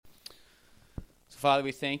Father,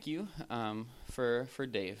 we thank you for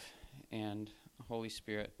Dave, and Holy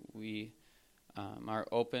Spirit, we are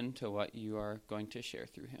open to what you are going to share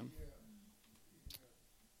through him.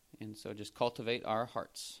 And so just cultivate our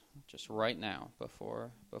hearts just right now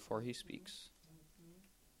before he speaks.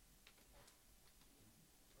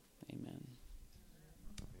 Amen.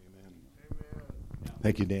 Amen.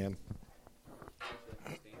 Thank you, Dan.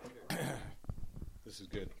 This is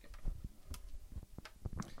good.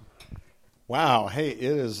 Wow. Hey, it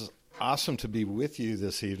is awesome to be with you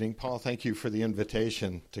this evening. Paul, thank you for the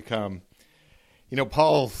invitation to come. You know,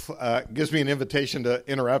 Paul gives me an invitation to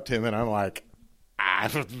interrupt him, and I'm like, I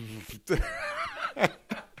think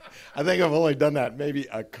I've only done that maybe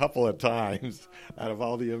a couple of times out of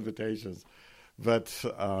all the invitations. But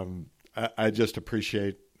I just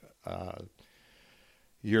appreciate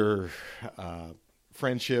your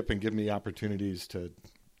friendship and giving me opportunities to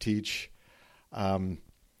teach.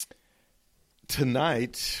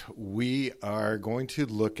 Tonight, we are going to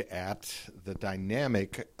look at the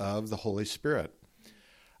dynamic of the Holy Spirit.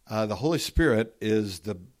 The Holy Spirit is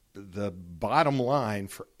the bottom line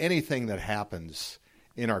for anything that happens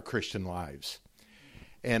in our Christian lives.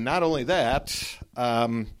 And not only that,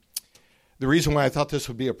 the reason why I thought this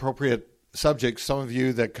would be appropriate subject, some of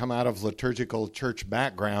you that come out of liturgical church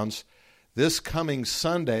backgrounds, this coming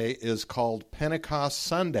Sunday is called Pentecost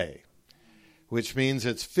Sunday, which means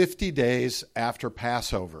it's 50 days after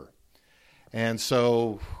Passover. And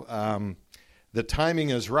so the timing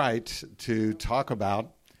is right to talk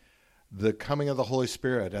about the coming of the Holy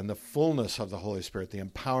Spirit and the fullness of the Holy Spirit, the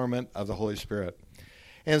empowerment of the Holy Spirit.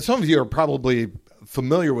 And some of you are probably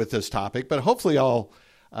familiar with this topic, but hopefully I'll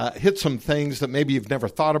hit some things that maybe you've never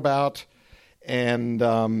thought about. And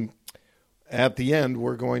at the end,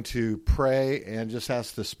 we're going to pray and just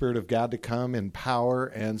ask the Spirit of God to come in power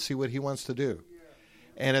and see what he wants to do.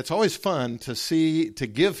 And it's always fun to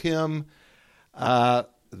give him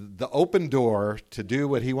the open door to do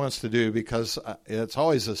what he wants to do, because it's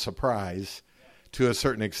always a surprise to a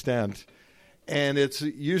certain extent. And it's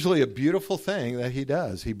usually a beautiful thing that he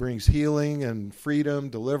does. He brings healing and freedom,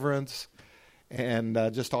 deliverance, and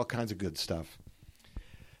just all kinds of good stuff.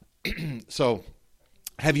 So,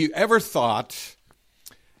 have you ever thought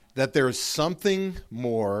that there is something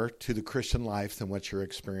more to the Christian life than what you're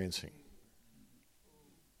experiencing?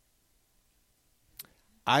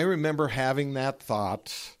 I remember having that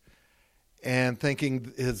thought and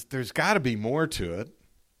thinking, there's got to be more to it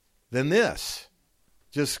than this.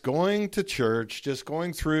 Just going to church, just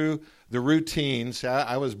going through the routines.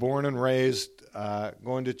 I was born and raised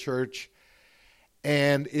going to church,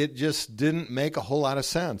 and it just didn't make a whole lot of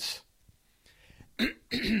sense.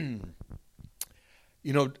 You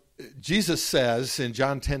know, Jesus says in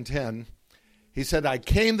John 10:10, he said, I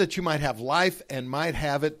came that you might have life and might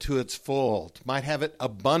have it to its full, might have it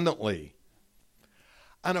abundantly.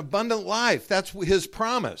 An abundant life, that's his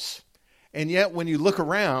promise. And yet when you look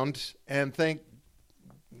around and think,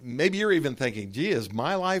 maybe you're even thinking, gee, is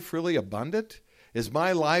my life really abundant? Is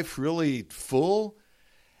my life really full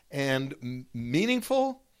and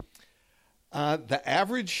meaningful? The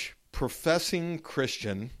average professing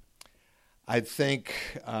Christian, I think,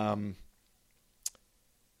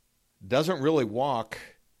 doesn't really walk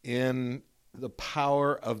in the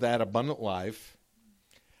power of that abundant life.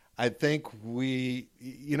 I think we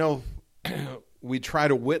try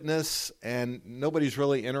to witness, and nobody's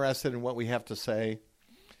really interested in what we have to say.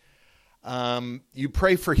 You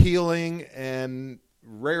pray for healing, and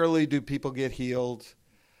rarely do people get healed.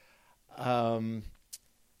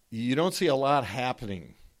 You don't see a lot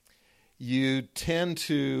happening. You tend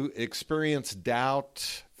to experience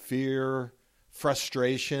doubt, fear,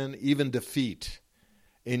 frustration, even defeat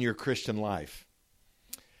in your Christian life.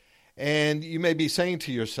 And you may be saying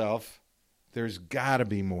to yourself, there's got to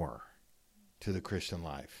be more to the Christian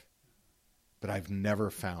life, but I've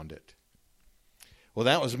never found it. Well,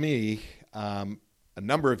 that was me a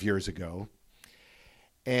number of years ago,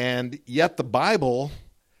 and yet the Bible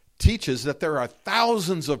teaches that there are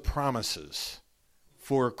thousands of promises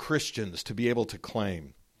for Christians to be able to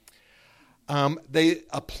claim. They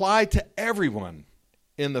apply to everyone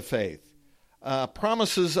in the faith.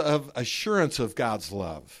 Promises of assurance of God's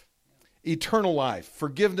love, eternal life,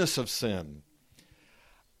 forgiveness of sin,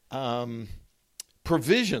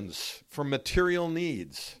 provisions for material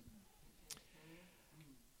needs,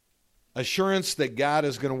 assurance that God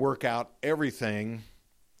is going to work out everything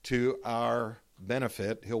to our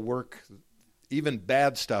benefit. He'll work even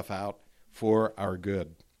bad stuff out for our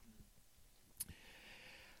good.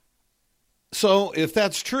 So if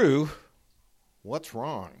that's true, what's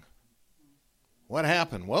wrong? What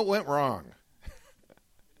happened? What went wrong?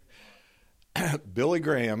 Billy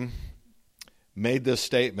Graham made this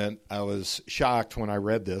statement. I was shocked when I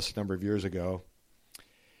read this a number of years ago.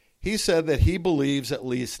 He said that he believes at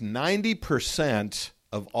least 90%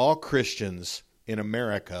 of all Christians in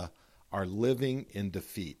America are living in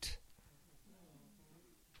defeat.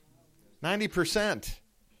 90%.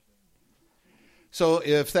 So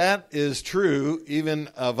if that is true even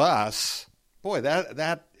of us, boy,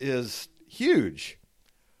 that is huge.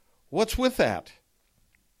 What's with that?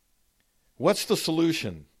 What's the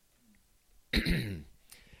solution?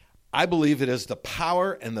 I believe it is the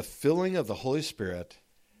power and the filling of the Holy Spirit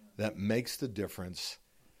that makes the difference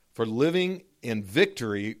for living in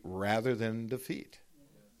victory rather than defeat.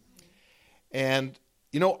 And,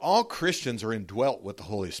 all Christians are indwelt with the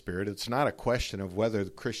Holy Spirit. It's not a question of whether the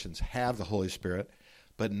Christians have the Holy Spirit,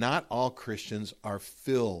 but not all Christians are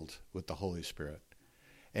filled with the Holy Spirit.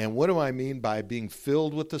 And what do I mean by being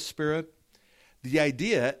filled with the Spirit? The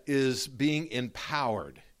idea is being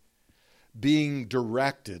empowered, being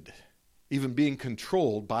directed, even being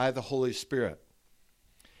controlled by the Holy Spirit.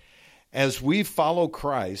 As we follow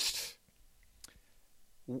Christ,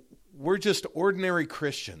 we're just ordinary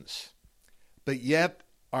Christians, but yet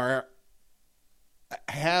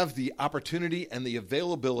have the opportunity and the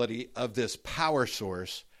availability of this power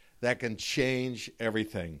source that can change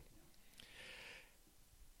everything.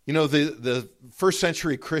 The first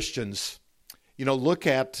century Christians, look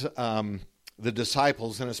at the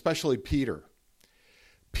disciples, and especially Peter.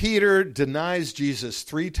 Peter denies Jesus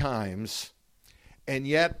 3 times, and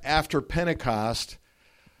yet after Pentecost,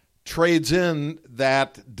 trades in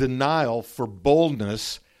that denial for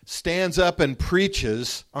boldness, stands up and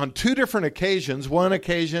preaches on 2 different occasions. One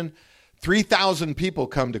occasion, 3,000 people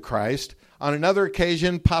come to Christ. On another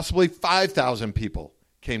occasion, possibly 5,000 people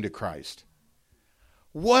came to Christ.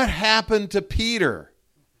 What happened to Peter,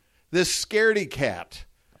 this scaredy cat?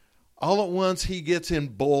 All at once, he gets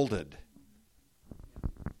emboldened.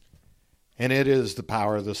 And it is the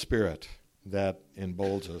power of the Spirit that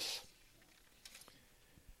emboldens us.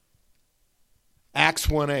 Acts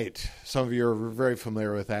 1:8. Some of you are very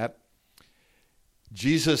familiar with that.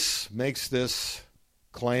 Jesus makes this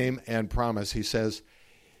claim and promise. He says,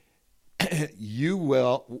 you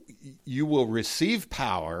will receive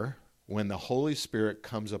power when the Holy Spirit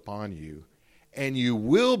comes upon you, and you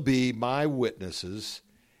will be my witnesses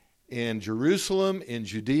in Jerusalem, in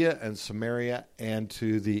Judea and Samaria, and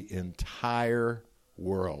to the entire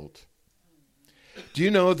world. Do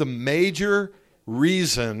you know the major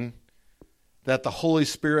reason that the Holy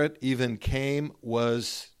Spirit even came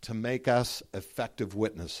was to make us effective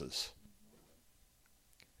witnesses?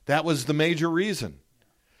 That was the major reason,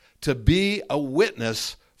 to be a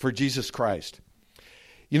witness for Jesus Christ.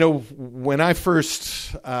 When I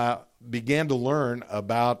first began to learn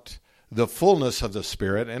about the fullness of the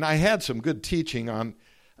Spirit, and I had some good teaching on,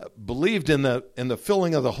 believed in the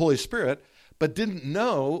filling of the Holy Spirit, but didn't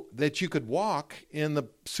know that you could walk in the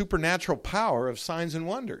supernatural power of signs and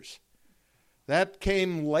wonders. That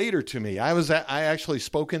came later to me. I actually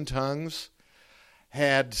spoke in tongues,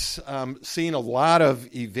 had seen a lot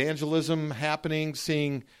of evangelism happening,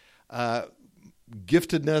 seeing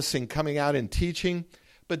giftedness and coming out and teaching,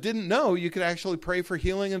 but didn't know you could actually pray for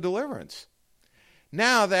healing and deliverance.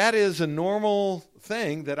 Now that is a normal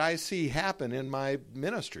thing that I see happen in my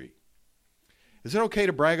ministry. Is it okay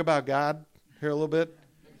to brag about God here a little bit?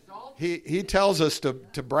 He tells us to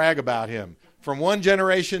brag about him from one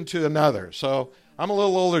generation to another. So I'm a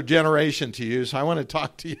little older generation to you, so I want to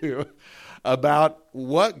talk to you about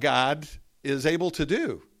what God is able to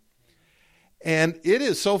do. And it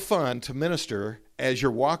is so fun to minister as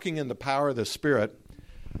you're walking in the power of the Spirit.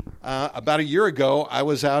 About a year ago, I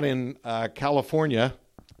was out in California,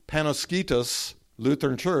 Penasquitos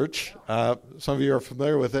Lutheran Church. Some of you are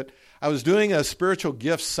familiar with it. I was doing a spiritual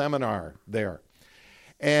gifts seminar there.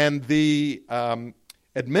 And the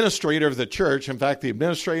administrator of the church, in fact, the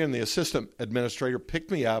administrator and the assistant administrator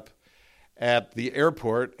picked me up at the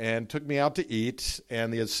airport and took me out to eat.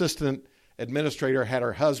 And the assistant administrator had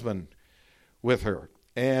her husband with her.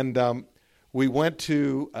 And we went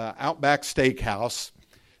to Outback Steakhouse.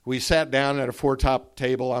 We sat down at a 4-top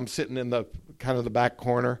table. I'm sitting in the kind of the back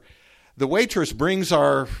corner. The waitress brings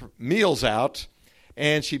our meals out,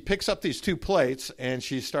 and she picks up these 2 plates, and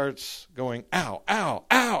she starts going, ow, ow,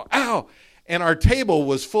 ow, ow. And our table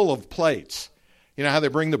was full of plates. You know how they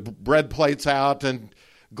bring the bread plates out and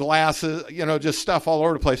glasses, just stuff all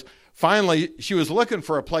over the place. Finally, she was looking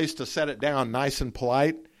for a place to set it down nice and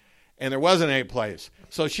polite, and there wasn't any place.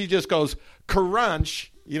 So she just goes,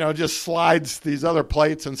 crunch, just slides these other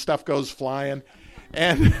plates and stuff goes flying.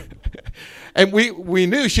 And and we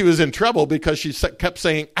knew she was in trouble because she kept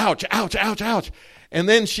saying, ouch, ouch, ouch, ouch. And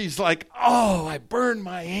then she's like, oh, I burned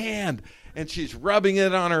my hand. And she's rubbing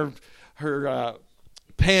it on her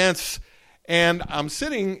pants. And I'm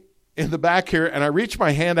sitting in the back here, and I reach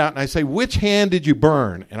my hand out, and I say, which hand did you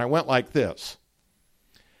burn? And I went like this,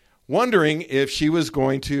 wondering if she was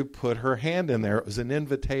going to put her hand in there. It was an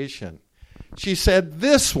invitation. She said,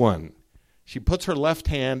 this one. She puts her left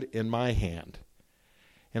hand in my hand.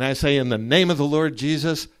 And I say, in the name of the Lord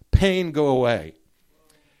Jesus, pain, go away.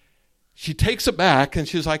 She takes it back, and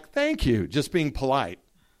she's like, thank you, just being polite.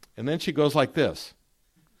 And then she goes like this.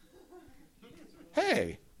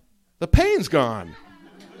 Hey, the pain's gone.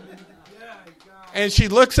 And she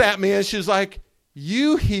looks at me, and she's like,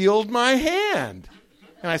 you healed my hand.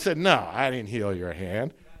 And I said, no, I didn't heal your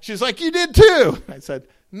hand. She's like, you did too. I said,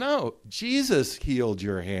 no, Jesus healed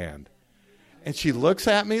your hand. And she looks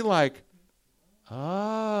at me like,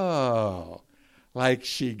 oh, like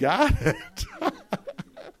she got it.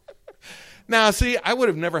 Now, see, I would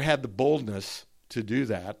have never had the boldness to do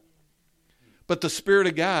that. But the Spirit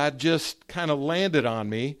of God just kind of landed on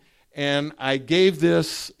me, and I gave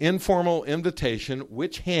this informal invitation,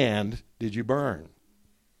 which hand did you burn?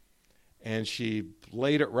 And she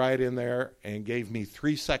laid it right in there and gave me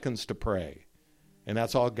 3 seconds to pray. And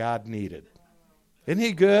that's all God needed. Isn't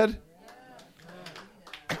he good?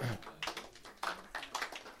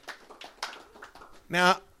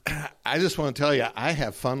 Now, I just want to tell you, I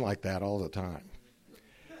have fun like that all the time.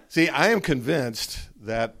 See, I am convinced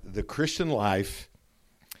that the Christian life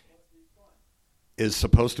is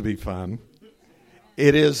supposed to be fun.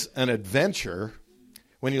 It is an adventure.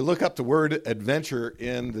 When you look up the word adventure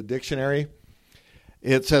in the dictionary,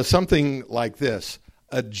 it says something like this: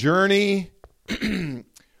 a journey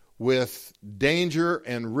with danger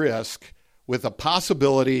and risk with a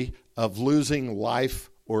possibility of losing life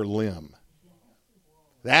or limb.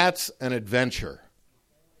 That's an adventure.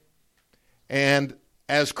 And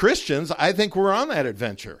as Christians, I think we're on that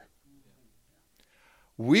adventure.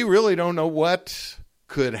 We really don't know what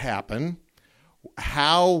could happen,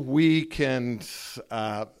 how we can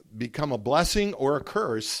become a blessing or a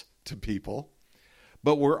curse to people,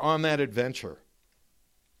 but we're on that adventure.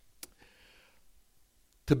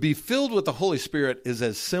 To be filled with the Holy Spirit is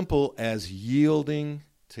as simple as yielding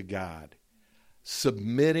to God,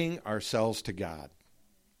 submitting ourselves to God.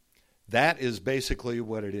 That is basically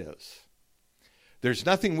what it is. There's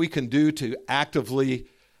nothing we can do to actively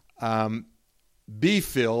be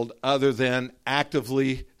filled other than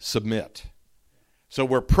actively submit. So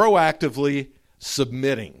we're proactively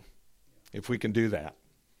submitting, if we can do that.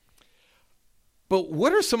 But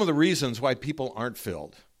what are some of the reasons why people aren't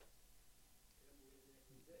filled?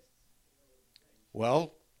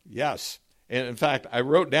 Well, yes. And in fact, I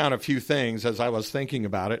wrote down a few things as I was thinking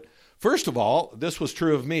about it. First of all, this was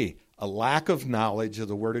true of me, a lack of knowledge of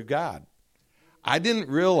the Word of God. I didn't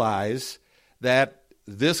realize that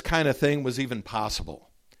this kind of thing was even possible.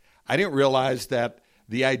 I didn't realize that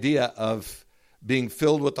the idea of being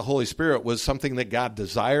filled with the Holy Spirit was something that God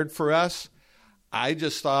desired for us. I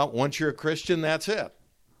just thought once you're a Christian, that's it. I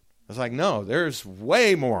was like, no, there's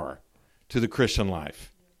way more to the Christian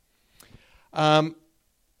life.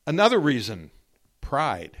 Another reason,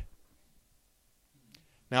 pride.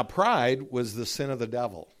 Now, pride was the sin of the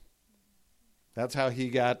devil. That's how he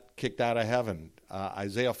got kicked out of heaven.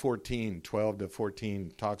 Isaiah 14, 12 to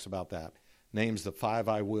 14 talks about that. Names the 5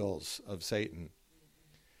 I wills of Satan.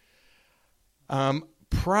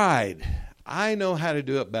 Pride. I know how to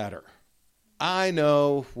do it better. I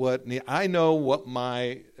know what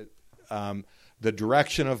my the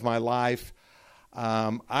direction of my life.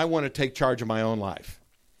 I want to take charge of my own life.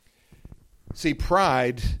 See,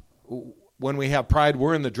 pride, when we have pride,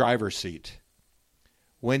 we're in the driver's seat.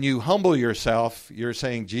 When you humble yourself, you're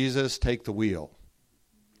saying, Jesus, take the wheel,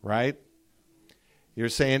 right? You're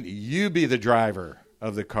saying, you be the driver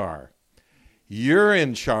of the car. You're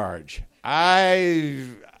in charge.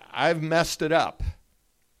 I've messed it up.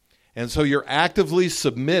 And so you're actively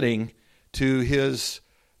submitting to his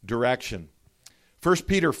direction. 1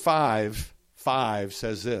 Peter 5:5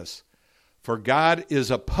 says this, for God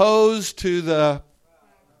is opposed to the,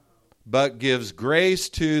 but gives grace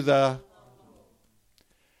to the.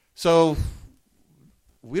 So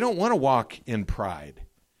we don't want to walk in pride.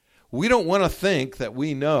 We don't want to think that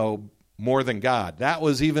we know more than God. That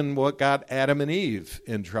was even what got Adam and Eve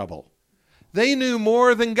in trouble. They knew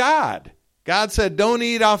more than God. God said, don't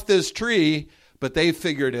eat off this tree, but they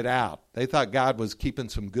figured it out. They thought God was keeping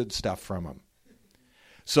some good stuff from them.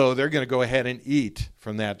 So they're going to go ahead and eat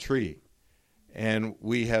from that tree. And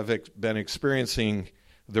we have been experiencing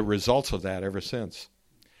the results of that ever since.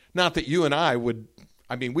 Not that you and I would,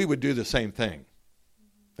 we would do the same thing.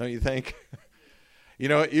 Don't you think?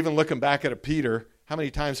 Even looking back at Peter, how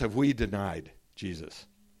many times have we denied Jesus?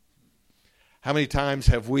 How many times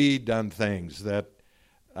have we done things that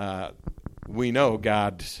we know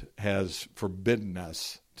God has forbidden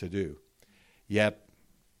us to do? Yet,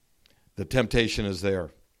 the temptation is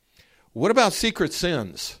there. What about secret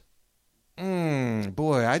sins?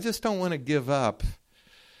 Boy, I just don't want to give up,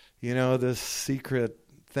 this secret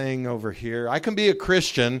thing over here. I can be a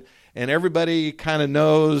Christian, and everybody kind of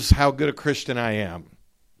knows how good a Christian I am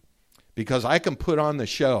because I can put on the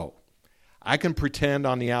show. I can pretend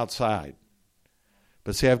on the outside.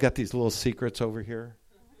 But see, I've got these little secrets over here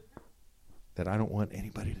that I don't want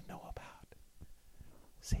anybody to know about.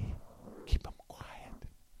 See, keep them quiet.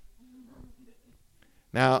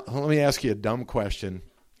 Now, let me ask you a dumb question.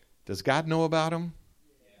 Does God know about them?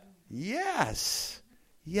 Yeah. Yes.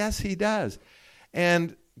 Yes, he does.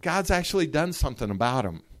 And God's actually done something about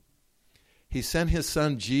them. He sent his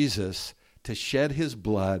son Jesus to shed his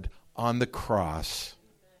blood on the cross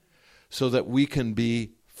so that we can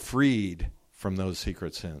be freed from those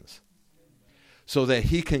secret sins, so that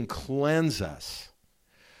he can cleanse us,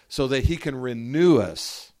 so that he can renew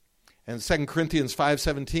us. And 2 Corinthians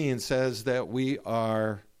 5:17 says that we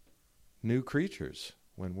are new creatures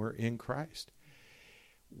when we're in Christ.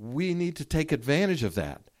 We need to take advantage of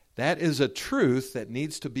that. That is a truth that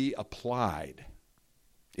needs to be applied.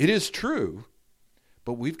 It is true,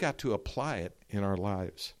 but we've got to apply it in our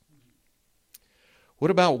lives.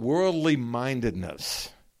 What about worldly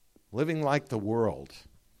mindedness? Living like the world.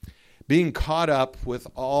 Being caught up with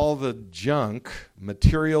all the junk,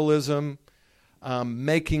 materialism,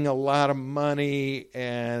 making a lot of money,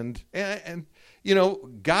 and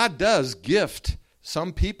God does gift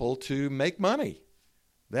some people to make money.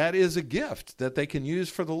 That is a gift that they can use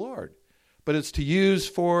for the Lord. But it's to use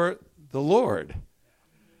for the Lord,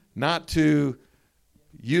 not to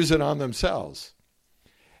use it on themselves.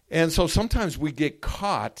 And so sometimes we get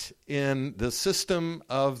caught in the system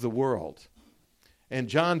of the world. And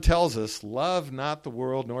John tells us, love not the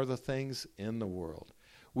world nor the things in the world.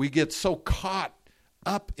 We get so caught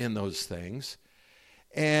up in those things.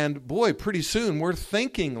 And boy, pretty soon we're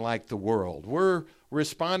thinking like the world. We're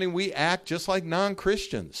responding, we act just like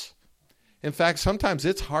non-Christians. In fact, sometimes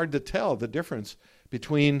it's hard to tell the difference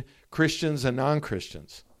between Christians and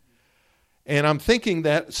non-Christians. And I'm thinking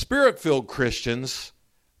that Spirit-filled Christians,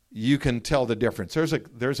 you can tell the difference.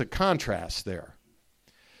 There's a contrast there.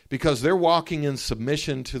 Because they're walking in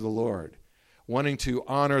submission to the Lord, wanting to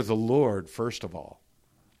honor the Lord first of all.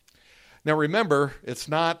 Now remember, it's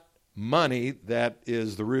not money that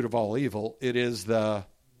is the root of all evil. It is the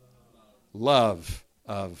love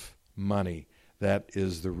of money that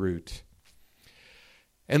is the root.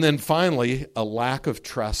 And then finally, a lack of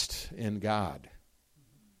trust in God.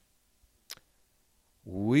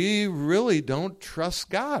 We really don't trust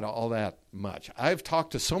God all that much. I've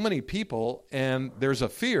talked to so many people, and there's a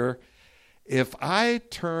fear, if I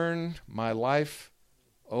turn my life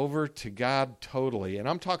over to God totally, and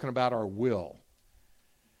I'm talking about our will.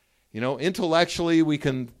 Intellectually we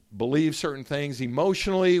can believe certain things.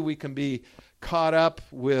 Emotionally we can be caught up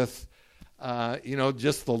with,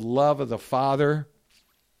 just the love of the Father.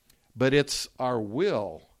 But it's our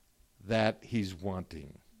will that he's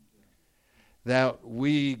wanting. That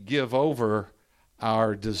we give over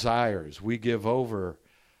our desires. We give over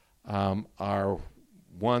our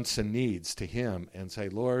wants and needs to him and say,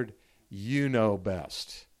 Lord, you know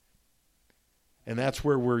best. And that's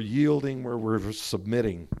where we're yielding, where we're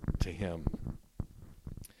submitting to him.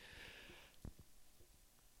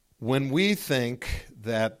 When we think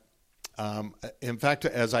that, in fact,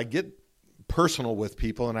 as I get personal with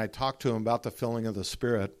people and I talk to them about the filling of the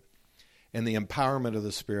Spirit and the empowerment of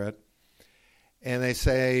the Spirit, and they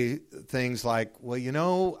say things like,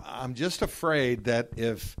 well, I'm just afraid that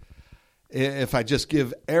if I just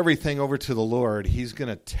give everything over to the Lord, he's going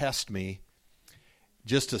to test me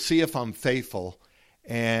just to see if I'm faithful,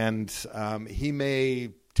 and he may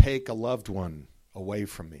take a loved one away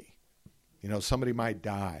from me. Somebody might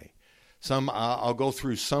die. I'll go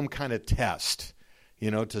through some kind of test,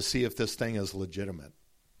 to see if this thing is legitimate.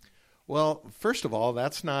 Well, first of all,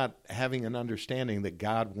 that's not having an understanding that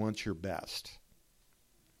God wants your best.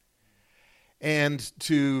 And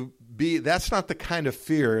that's not the kind of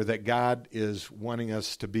fear that God is wanting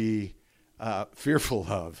us to be fearful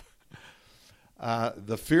of.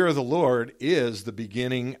 The fear of the Lord is the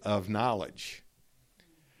beginning of knowledge.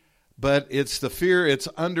 But it's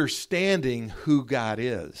understanding who God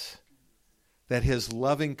is. That his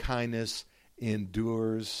loving kindness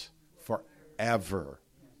endures forever.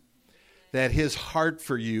 that his heart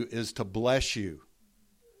for you is to bless you.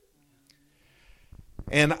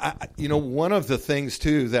 And, one of the things,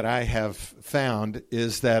 too, that I have found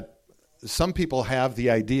is that some people have the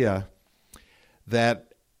idea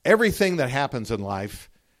that everything that happens in life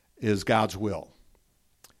is God's will.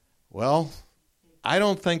 Well, I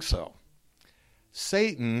don't think so.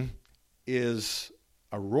 Satan is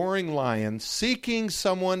a roaring lion seeking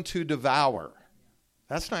someone to devour.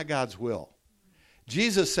 That's not God's will.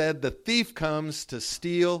 Jesus said the thief comes to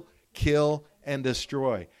steal, kill, and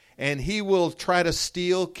destroy. And he will try to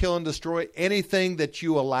steal, kill, and destroy anything that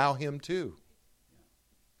you allow him to.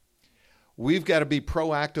 We've got to be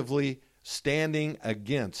proactively standing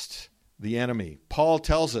against the enemy. Paul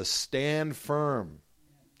tells us, stand firm.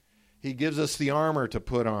 He gives us the armor to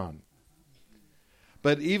put on.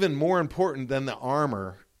 But even more important than the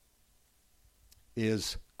armor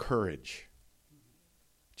is courage.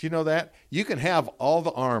 Do you know that? You can have all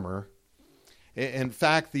the armor. In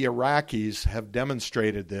fact, the Iraqis have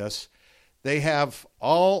demonstrated this. They have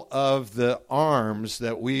all of the arms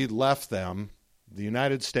that we left them. The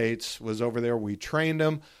United States was over there. We trained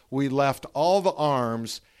them. We left all the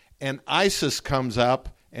arms, and ISIS comes up,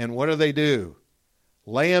 and what do?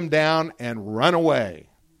 Lay them down and run away.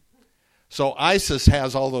 So ISIS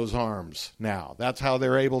has all those arms now. That's how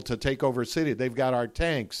they're able to take over a city. They've got our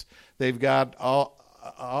tanks. They've got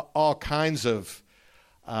all kinds of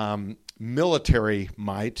military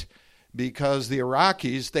might, because the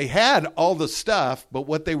Iraqis, they had all the stuff, but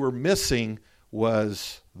what they were missing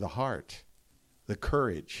was the heart, the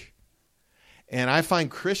courage. And I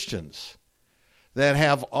find Christians that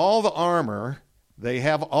have all the armor, they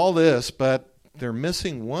have all this, but they're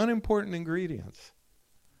missing one important ingredient: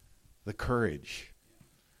 the courage.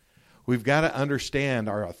 We've got to understand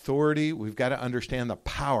our authority. We've got to understand the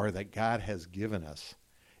power that God has given us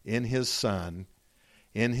in his Son,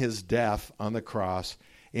 in his death on the cross,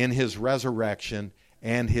 in his resurrection,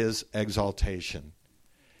 and his exaltation.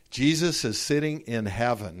 Jesus is sitting in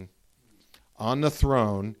heaven on the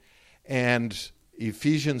throne, and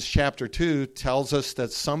Ephesians chapter 2 tells us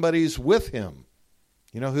that somebody's with him.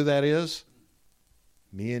 You know who that is?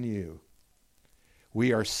 Me and you.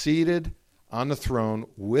 We are seated on the throne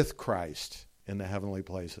with Christ in the heavenly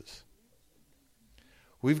places.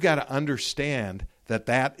 We've got to understand that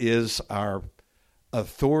that is our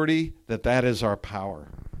authority, that is our power,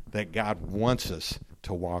 that God wants us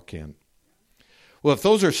to walk in. Well, if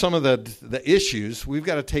those are some of the issues, we've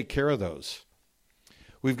got to take care of those.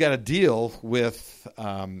 We've got to deal with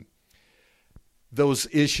those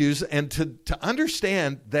issues, and to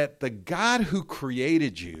understand that the God who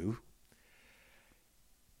created you,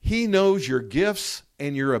 he knows your gifts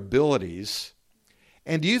and your abilities.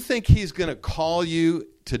 And do you think he's going to call you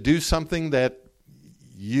to do something that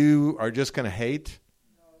you are just going to hate?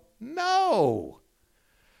 No.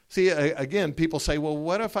 See, again, people say, well,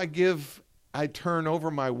 what if I turn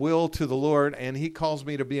over my will to the Lord and he calls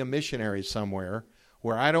me to be a missionary somewhere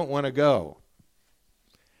where I don't want to go?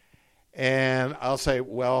 And I'll say,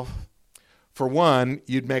 well, for one,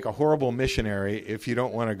 you'd make a horrible missionary if you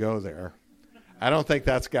don't want to go there. I don't think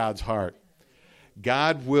that's God's heart.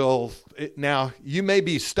 God will, now, you may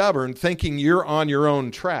be stubborn thinking you're on your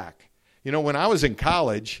own track. You know, when I was in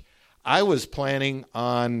college, I was planning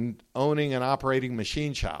on owning and operating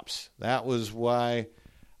machine shops. That was why,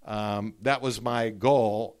 that was my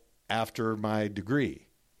goal after my degree.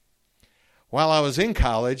 While I was in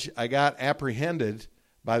college, I got apprehended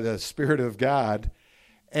by the Spirit of God,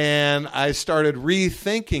 and I started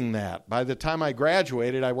rethinking that. By the time I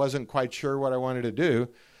graduated, I wasn't quite sure what I wanted to do.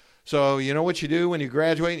 So you know what you do when you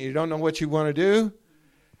graduate and you don't know what you want to do?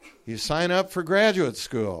 You sign up for graduate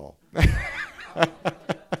school.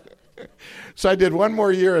 So I did one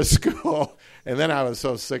more year of school, and then I was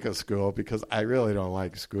so sick of school because I really don't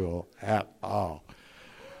like school at all.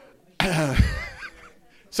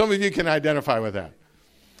 Some of you can identify with that.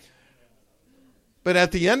 But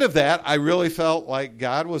at the end of that, I really felt like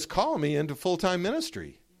God was calling me into full-time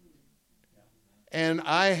ministry. And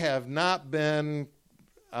I have not been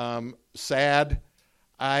sad.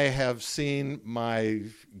 I have seen my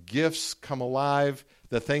gifts come alive,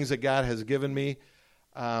 the things that God has given me.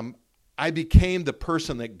 I became the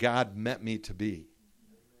person that God meant me to be.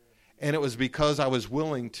 And it was because I was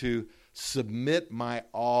willing to submit my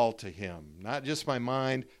all to him. Not just my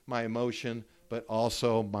mind, my emotion, but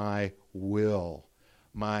also my will,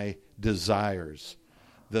 my desires.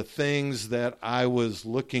 The things that I was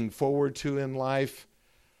looking forward to in life,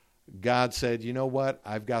 God said, you know what?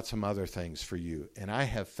 I've got some other things for you. And I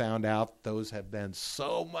have found out those have been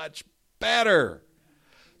so much better.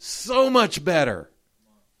 So much better.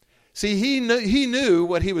 See, he knew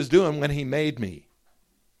what he was doing when he made me.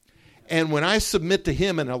 And when I submit to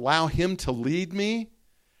him and allow him to lead me,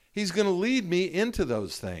 he's going to lead me into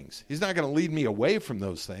those things. He's not going to lead me away from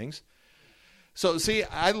those things. So, see,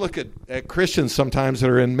 I look at Christians sometimes that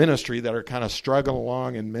are in ministry that are kind of struggling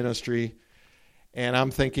along in ministry, and I'm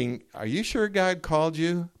thinking, are you sure God called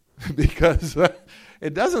you? Because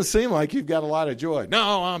it doesn't seem like you've got a lot of joy.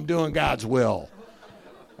 No, I'm doing God's will.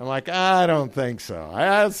 I'm like, I don't think so.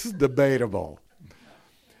 That's debatable.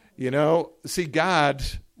 You know, see, God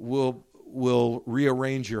will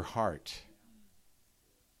rearrange your heart.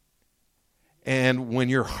 And when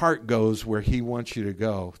your heart goes where he wants you to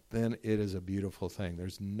go, then it is a beautiful thing.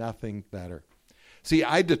 There's nothing better. See,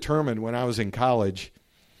 I determined when I was in college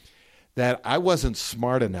that I wasn't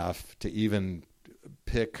smart enough to even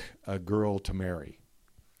pick a girl to marry.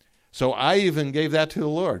 So I even gave that to the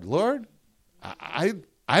Lord. Lord, I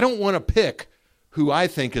don't want to pick who I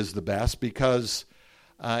think is the best because,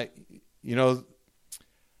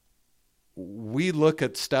 we look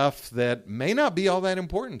at stuff that may not be all that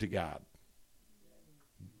important to God.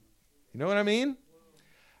 You know what I mean?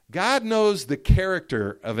 God knows the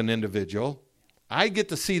character of an individual. I get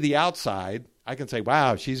to see the outside. I can say,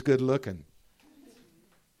 wow, she's good looking.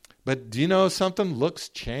 But do you know something? Looks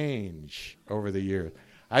change over the years.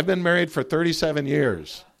 I've been married for 37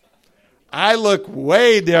 years. I look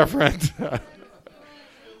way different.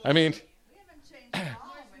 I mean,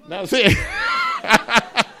 now see.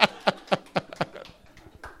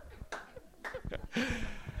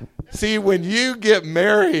 See, when you get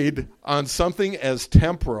married on something as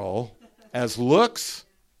temporal as looks,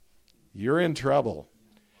 you're in trouble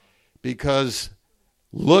because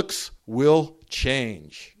looks will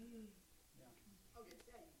change.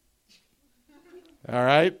 All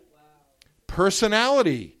right?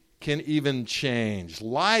 Personality can even change.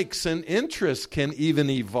 Likes and interests can even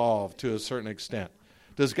evolve to a certain extent.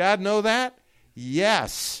 Does God know that?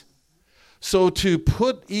 Yes. So to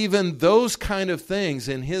put even those kind of things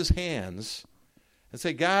in his hands and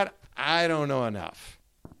say, God, I don't know enough.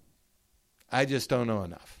 I just don't know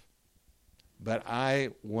enough. But I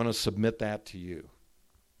want to submit that to you.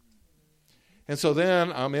 And so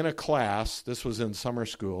then I'm in a class. This was in summer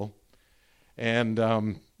school. And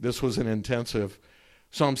this was an intensive.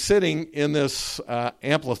 So I'm sitting in this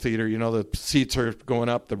amphitheater. You know, the seats are going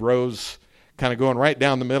up, the rows kind of going right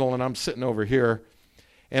down the middle, and I'm sitting over here.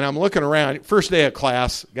 And I'm looking around. First day of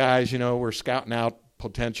class, guys, we're scouting out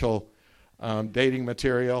potential dating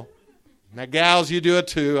material. Now, gals, you do it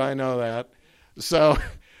too. I know that. So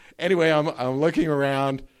anyway, I'm looking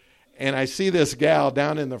around, and I see this gal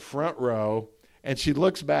down in the front row, and she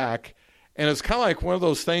looks back, and it's kind of like one of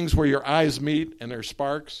those things where your eyes meet and there's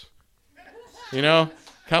sparks, kind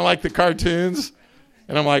of like the cartoons.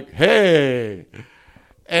 And I'm like, hey.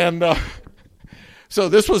 And so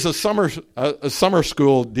this was a summer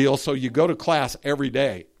school deal, so you go to class every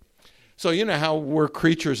day. So you know how we're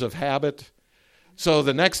creatures of habit. So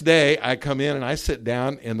the next day I come in and I sit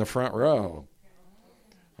down in the front row.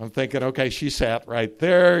 I'm thinking, okay, she sat right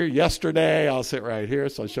there yesterday. I'll sit right here,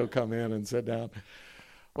 so she'll come in and sit down.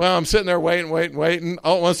 Well, I'm sitting there waiting.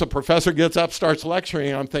 All at once the professor gets up, starts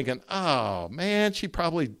lecturing, and I'm thinking, oh, man, she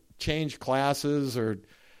probably changed classes or,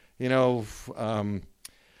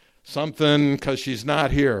 something because she's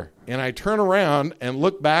not here. And I turn around and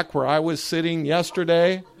look back where I was sitting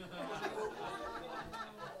yesterday.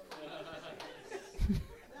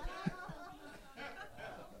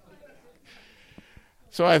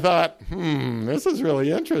 So I thought, this is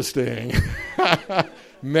really interesting.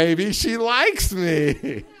 Maybe she likes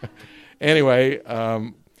me. Anyway,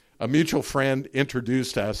 a mutual friend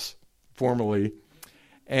introduced us formally,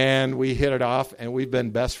 and we hit it off, and we've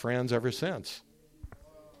been best friends ever since.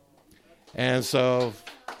 And so,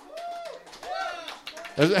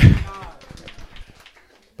 but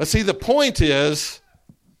see, the point is,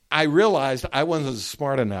 I realized I wasn't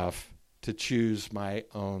smart enough to choose my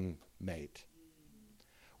own mate.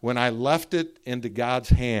 When I left it into God's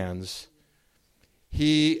hands,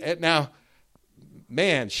 she is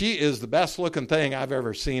the best looking thing I've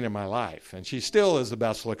ever seen in my life. And she still is the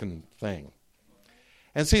best looking thing.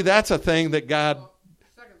 And see, that's a thing that God...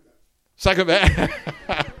 Second best.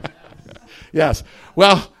 Yes.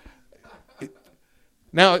 Well,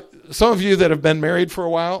 now, some of you that have been married for a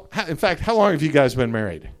while, in fact, how long have you guys been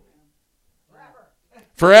married?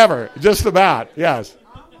 Forever. Just about, yes.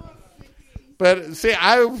 But see,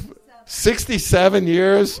 I've 67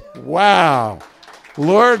 years. Wow.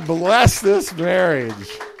 Lord bless this marriage.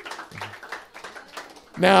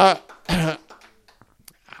 Now,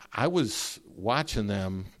 I was watching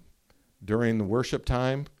them during the worship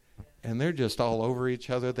time, and they're just all over each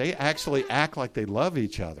other. They actually act like they love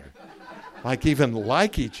each other, like even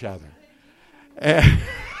like each other. And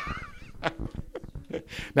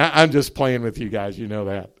now, I'm just playing with you guys. You know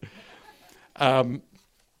that.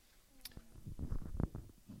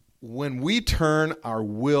 When we turn our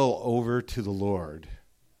will over to the Lord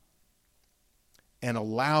and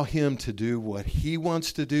allow Him to do what He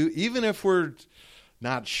wants to do, even if we're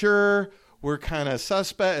not sure, we're kind of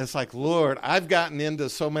suspect. It's like, Lord, I've gotten into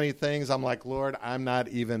so many things. I'm like, Lord, I'm not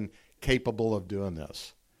even capable of doing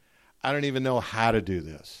this. I don't even know how to do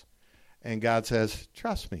this. And God says,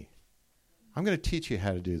 trust me. I'm going to teach you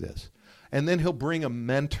how to do this. And then He'll bring a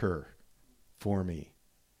mentor for me.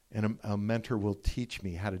 And a mentor will teach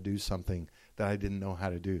me how to do something that I didn't know how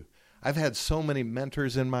to do. I've had so many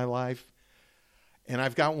mentors in my life, and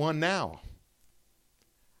I've got one now.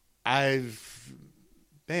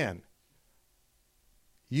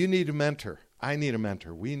 You need a mentor. I need a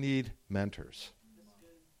mentor. We need mentors.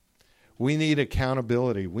 We need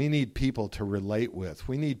accountability. We need people to relate with.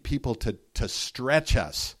 We need people to stretch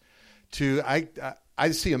us.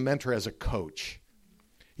 I see a mentor as a coach.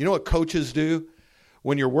 You know what coaches do?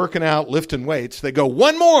 When you're working out, lifting weights, they go,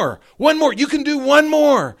 one more, you can do one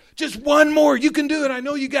more, just one more, you can do it, I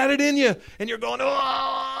know you got it in you, and you're going,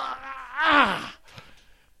 ah.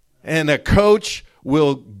 And a coach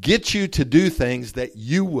will get you to do things that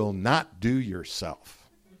you will not do yourself.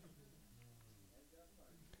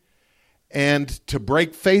 And to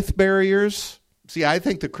break faith barriers, see, I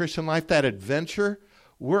think the Christian life, that adventure,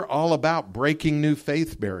 we're all about breaking new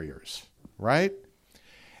faith barriers, right?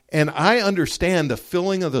 And I understand the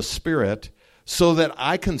filling of the Spirit so that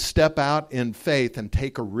I can step out in faith and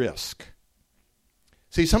take a risk.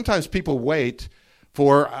 See, sometimes people wait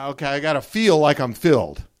for, okay, I got to feel like I'm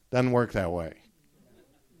filled. Doesn't work that way.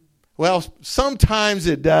 Well, sometimes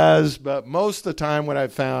it does, but most of the time what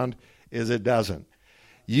I've found is it doesn't.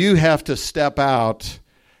 You have to step out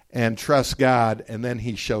and trust God, and then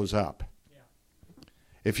He shows up.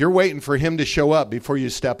 If you're waiting for Him to show up before you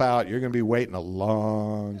step out, you're going to be waiting a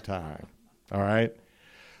long time. All right?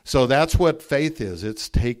 So that's what faith is. It's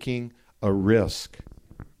taking a risk.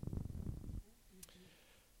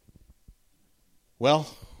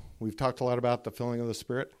 Well, we've talked a lot about the filling of the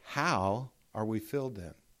Spirit. How are we filled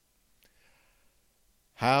then?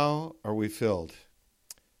 How are we filled?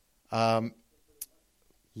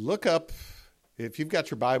 Look up, if you've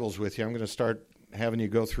got your Bibles with you, I'm going to start having you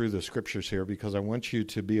go through the scriptures here because I want you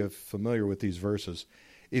to be familiar with these verses.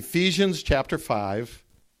 Ephesians chapter 5.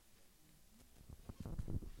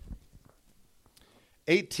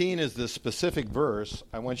 18 is the specific verse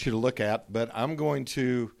I want you to look at, but I'm going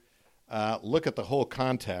to look at the whole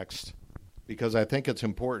context because I think it's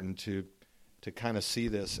important to kind of see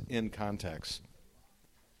this in context.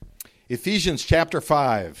 Ephesians chapter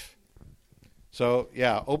 5. So,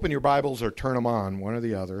 yeah, open your Bibles or turn them on, one or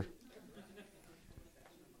the other.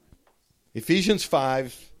 Ephesians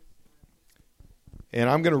 5, and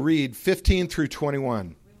I'm going to read 15 through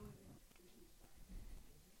 21.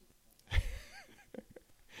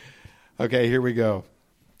 Okay, here we go.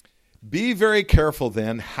 Be very careful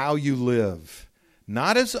then how you live,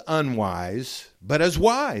 not as unwise, but as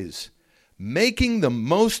wise, making the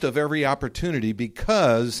most of every opportunity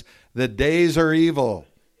because the days are evil.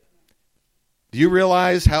 Do you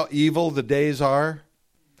realize how evil the days are?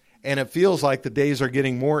 And it feels like the days are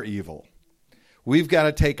getting more evil. We've got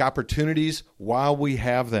to take opportunities while we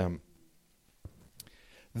have them.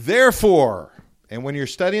 Therefore, and when you're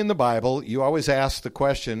studying the Bible, you always ask the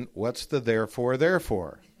question, what's the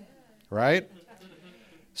therefore? Right?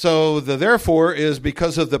 So the therefore is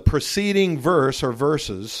because of the preceding verse or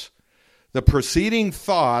verses. The preceding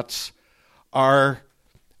thoughts are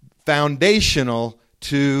foundational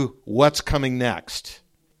to what's coming next.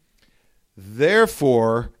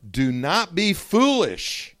 Therefore, do not be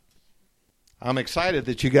foolish. I'm excited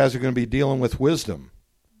that you guys are going to be dealing with wisdom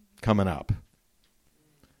coming up.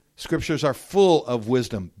 Scriptures are full of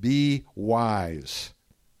wisdom. Be wise.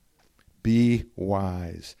 Be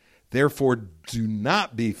wise. Therefore, do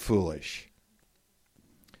not be foolish,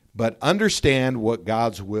 but understand what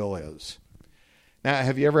God's will is. Now,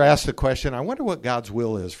 have you ever asked the question, I wonder what God's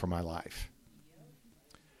will is for my life?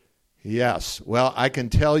 Yes. Well, I can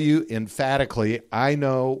tell you emphatically, I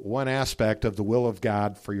know one aspect of the will of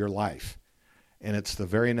God for your life. And it's the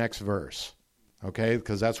very next verse, okay?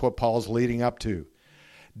 Because that's what Paul's leading up to.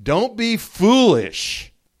 Don't be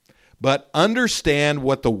foolish, but understand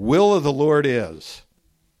what the will of the Lord is.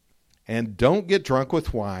 And don't get drunk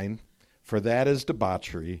with wine, for that is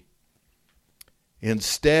debauchery.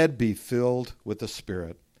 Instead, be filled with the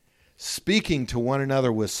Spirit, speaking to one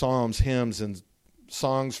another with psalms, hymns, and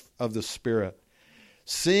songs of the Spirit.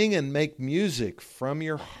 Sing and make music from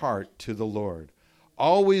your heart to the Lord,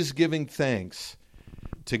 always giving thanks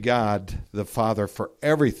to God the Father for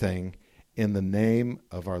everything in the name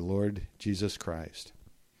of our Lord Jesus Christ.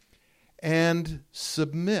 And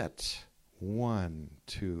submit one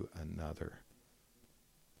to another.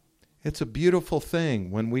 It's a beautiful thing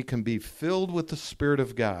when we can be filled with the Spirit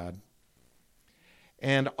of God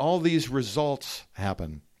and all these results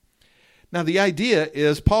happen. Now, the idea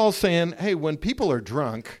is Paul's saying, hey, when people are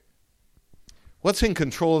drunk, what's in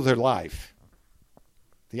control of their life?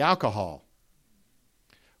 The alcohol,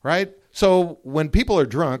 right? So when people are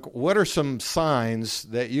drunk, what are some signs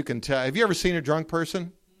that you can tell? Have you ever seen a drunk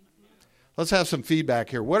person? Let's have some feedback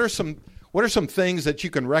here. What are some things that you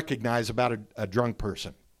can recognize about a drunk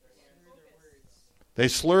person? They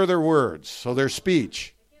slur their words, so their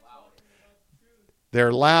speech.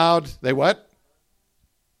 They're loud. They what?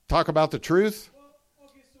 Talk about the truth? Well,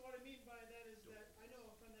 okay, so what I mean by that is that I know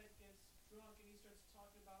a friend that gets drunk and he starts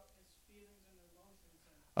talking about his feelings and emotions.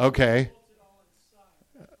 And Okay. holds it all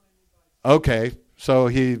inside. That's what I mean by Okay. So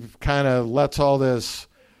he kind of lets all this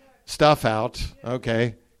stuff out.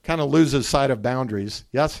 Okay. Kind of loses sight of boundaries.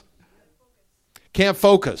 Yes? Can't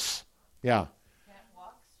focus. Yeah.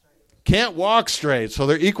 Can't walk straight. So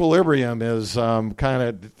their equilibrium is kind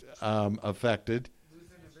of affected.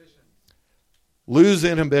 Lose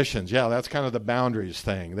inhibitions. Yeah, that's kind of the boundaries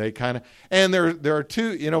thing. They kind of, and there are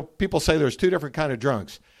two, people say there's two different kind of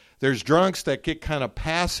drunks. There's drunks that get kind of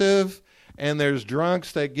passive, and there's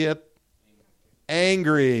drunks that get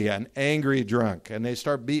angry, an angry drunk, and they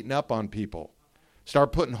start beating up on people,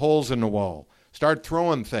 start putting holes in the wall, start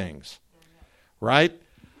throwing things, right?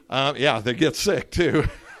 Yeah, they get sick too.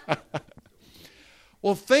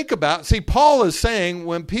 Well, Paul is saying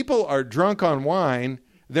when people are drunk on wine,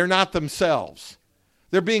 they're not themselves.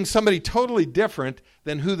 They're being somebody totally different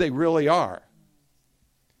than who they really are.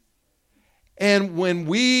 And when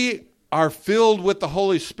we are filled with the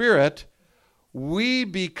Holy Spirit, we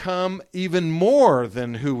become even more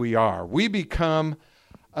than who we are. We become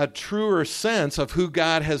a truer sense of who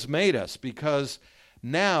God has made us, because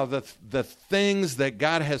now the things that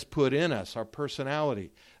God has put in us, our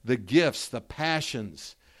personality, the gifts, the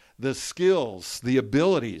passions, the skills, the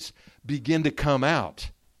abilities, begin to come out.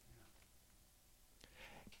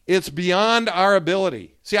 It's beyond our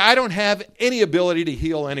ability. See, I don't have any ability to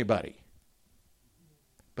heal anybody.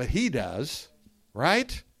 But he does,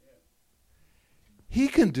 right? He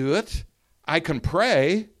can do it. I can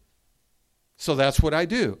pray. So that's what I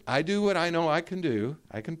do. I do what I know I can do.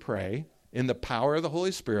 I can pray in the power of the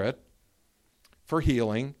Holy Spirit for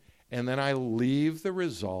healing, and then I leave the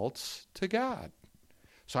results to God.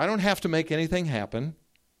 So I don't have to make anything happen.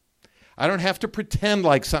 I don't have to pretend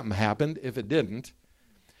like something happened if it didn't.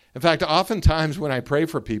 In fact, oftentimes when I pray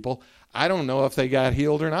for people, I don't know if they got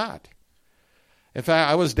healed or not. In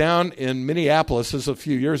fact, I was down in Minneapolis this a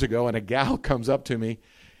few years ago, and a gal comes up to me.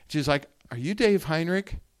 She's like, "Are you Dave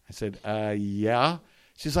Heinrich?" I said, "Yeah."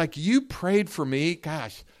 She's like, "You prayed for me.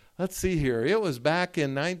 Gosh, let's see here. It was back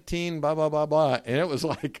in 19 blah, blah, blah, blah." And it was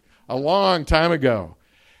like a long time ago.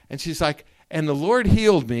 And she's like, "And the Lord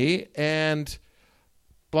healed me and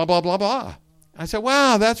blah, blah, blah, blah." I said,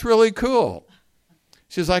 "Wow, that's really cool."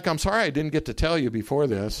 She's like, "I'm sorry I didn't get to tell you before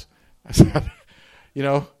this." I said,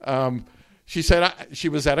 she said she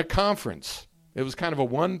was at a conference. It was kind of a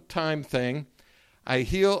one-time thing.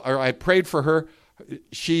 I prayed for her.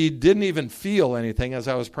 She didn't even feel anything as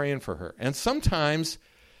I was praying for her. And sometimes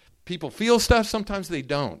people feel stuff, sometimes they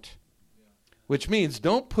don't. Which means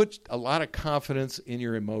don't put a lot of confidence in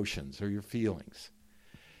your emotions or your feelings,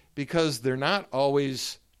 because they're not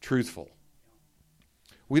always truthful.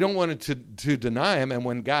 We don't want to deny them, and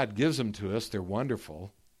when God gives them to us, they're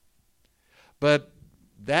wonderful. But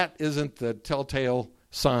that isn't the telltale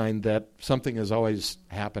sign that something is always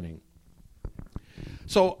happening.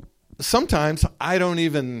 So sometimes I don't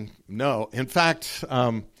even know. In fact,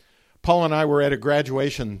 Paul and I were at a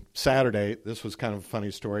graduation Saturday. This was kind of a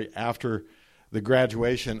funny story. After the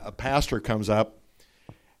graduation, a pastor comes up.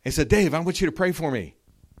 He said, "Dave, I want you to pray for me."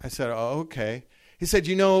 I said, "Oh, okay." He said,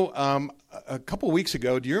 a couple weeks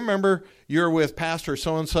ago, do you remember you were with Pastor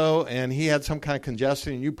so-and-so and he had some kind of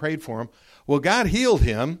congestion and you prayed for him? Well, God healed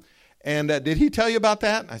him. And did he tell you about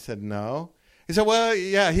that? I said, "No." He said, "Well,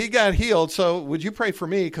 yeah, he got healed. So would you pray for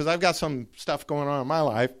me? Because I've got some stuff going on in my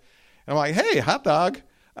life." And I'm like, "Hey, hot dog."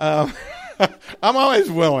 I'm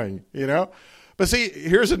always willing, But see,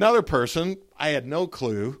 here's another person. I had no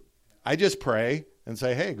clue. I just pray and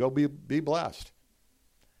say, "Hey, go be blessed."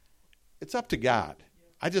 It's up to God.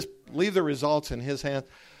 I just leave the results in his hands.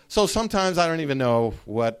 So sometimes I don't even know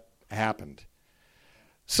what happened.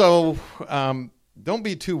 So don't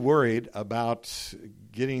be too worried about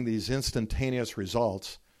getting these instantaneous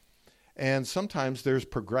results. And sometimes there's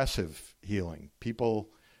progressive healing.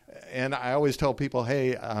 And I always tell people,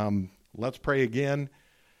 hey, let's pray again.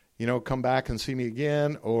 Come back and see me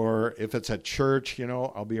again. Or if it's at church,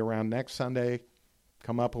 I'll be around next Sunday.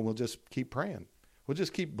 Come up and we'll just keep praying. We'll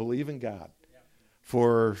just keep believing God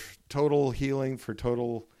for total healing, for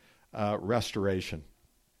total restoration.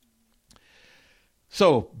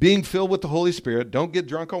 So being filled with the Holy Spirit, don't get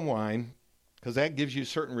drunk on wine because that gives you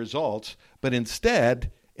certain results. But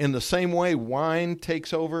instead, in the same way wine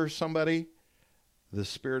takes over somebody, the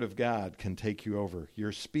Spirit of God can take you over.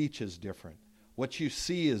 Your speech is different. What you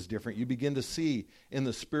see is different. You begin to see in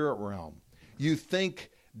the spirit realm. You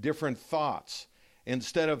think different thoughts.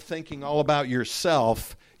 Instead of thinking all about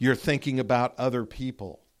yourself, you're thinking about other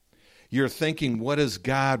people. You're thinking, what does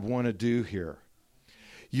God want to do here?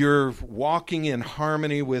 You're walking in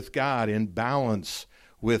harmony with God, in balance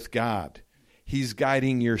with God. He's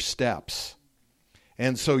guiding your steps.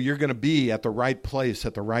 And so you're going to be at the right place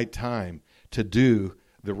at the right time to do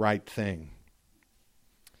the right thing.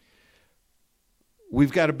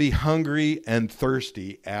 We've got to be hungry and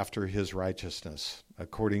thirsty after his righteousness,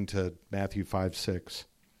 according to Matthew 5:6.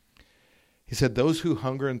 He said, those who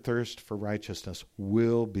hunger and thirst for righteousness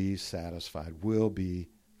will be satisfied, will be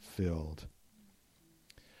filled.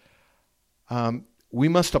 We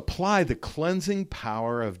must apply the cleansing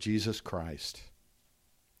power of Jesus Christ.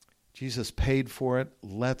 Jesus paid for it.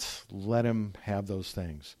 Let's let him have those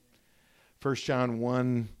things. 1 John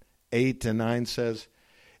 1:8-9 says,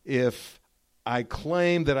 if I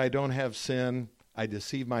claim that I don't have sin, I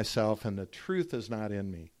deceive myself, and the truth is not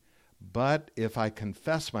in me. But if I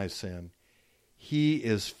confess my sin, he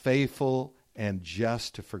is faithful and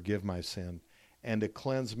just to forgive my sin and to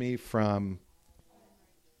cleanse me from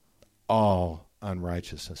all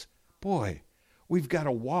unrighteousness. Boy, we've got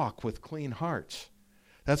to walk with clean hearts.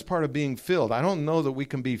 That's part of being filled. I don't know that we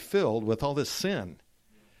can be filled with all this sin.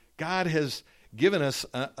 God has given us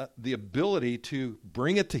the ability to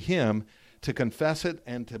bring it to him, to confess it,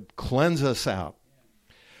 and to cleanse us out.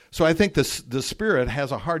 So I think the Spirit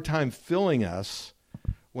has a hard time filling us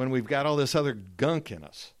when we've got all this other gunk in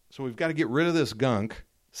us. So we've got to get rid of this gunk,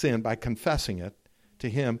 sin, by confessing it to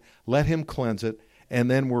him, let him cleanse it, and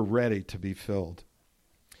then we're ready to be filled.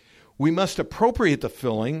 We must appropriate the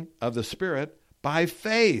filling of the Spirit by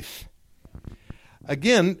faith.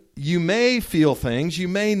 Again, you may feel things, you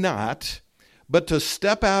may not, but to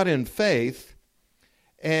step out in faith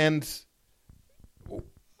and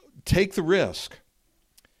take the risk.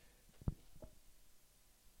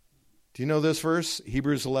 Do you know this verse?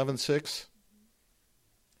 Hebrews 11:6.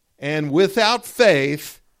 And without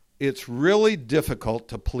faith, it's really difficult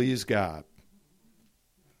to please God.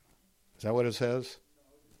 Is that what it says?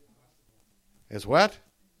 It's what?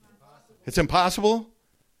 It's impossible?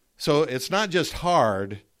 So it's not just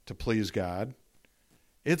hard to please God.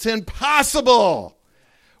 It's impossible.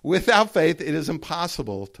 Without faith, it is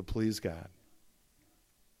impossible to please God.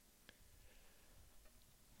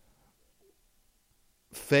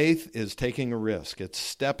 Faith is taking a risk. It's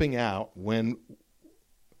stepping out when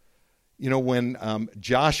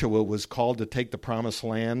Joshua was called to take the promised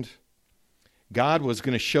land. God was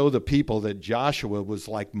going to show the people that Joshua was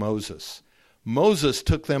like Moses. Moses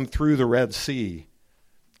took them through the Red Sea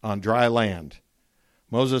on dry land.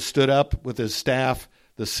 Moses stood up with his staff.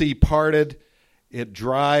 The sea parted. It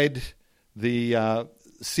dried the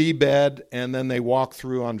seabed, and then they walked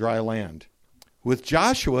through on dry land. With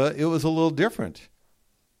Joshua, it was a little different.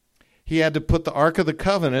 He had to put the Ark of the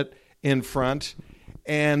Covenant in front,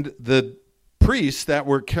 and the priests that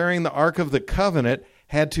were carrying the Ark of the Covenant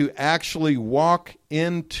had to actually walk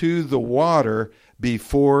into the water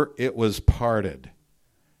before it was parted.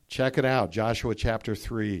 Check it out, Joshua chapter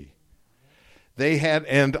 3. They had,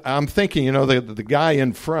 and I'm thinking, the guy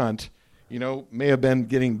in front, may have been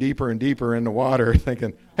getting deeper and deeper in the water,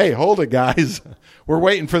 thinking, hey, hold it, guys. We're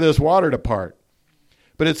waiting for this water to part.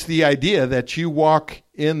 But it's the idea that you walk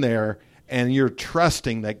in there and you're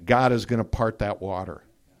trusting that God is going to part that water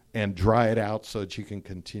and dry it out so that you can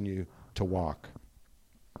continue to walk.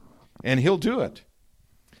 And he'll do it.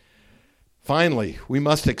 Finally, we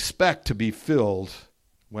must expect to be filled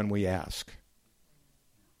when we ask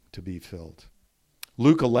to be filled.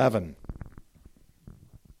 Luke 11.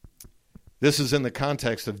 This is in the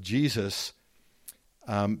context of Jesus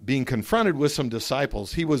being confronted with some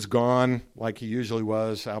disciples. He was gone like he usually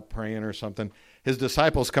was, out praying or something. His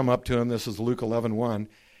disciples come up to him. This is Luke 11:1. And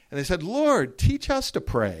they said, Lord, teach us to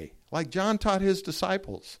pray, like John taught his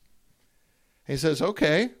disciples. And he says,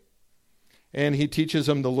 okay. And he teaches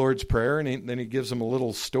them the Lord's Prayer, and then he gives them a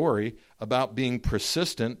little story about being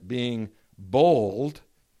persistent, being bold.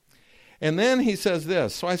 And then he says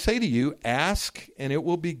this, so I say to you, ask, and it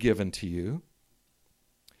will be given to you.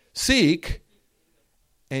 Seek,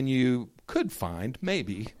 and you could find,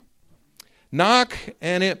 maybe. Knock,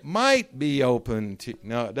 and it might be open to...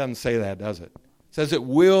 No, it doesn't say that, does it? It says it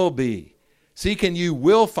will be. Seek, and you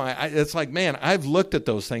will find. It's like, man, I've looked at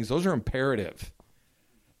those things. Those are imperative.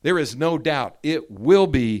 There is no doubt it will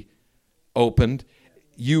be opened.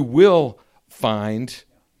 You will find.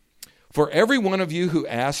 For every one of you who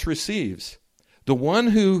asks receives. The one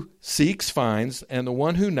who seeks finds, and the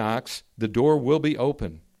one who knocks, the door will be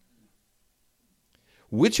open.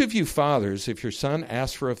 Which of you fathers, if your son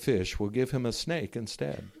asks for a fish, will give him a snake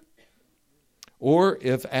instead? Or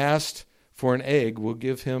if asked for an egg, will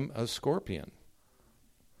give him a scorpion?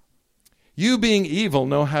 You being evil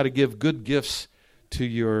know how to give good gifts to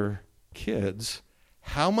your kids.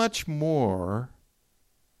 How much more?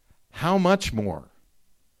 A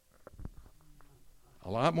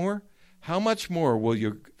lot more? How much more will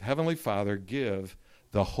your Heavenly Father give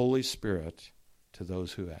the Holy Spirit to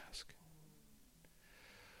those who ask?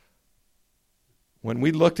 When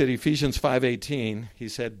we looked at Ephesians 5:18, he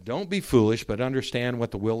said, don't be foolish, but understand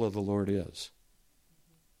what the will of the Lord is.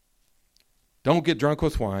 Don't get drunk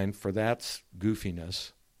with wine, for that's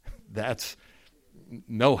goofiness. That's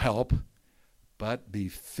no help, but be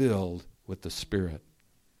filled with the Spirit.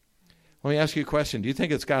 Let me ask you a question. Do you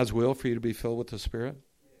think it's God's will for you to be filled with the Spirit?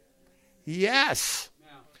 Yes.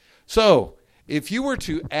 So, if you were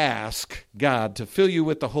to ask God to fill you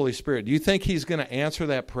with the Holy Spirit, do you think he's going to answer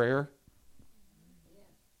that prayer?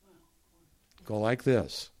 Go like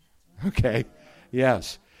this. Okay.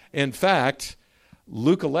 Yes. In fact,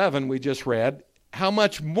 Luke 11, we just read, how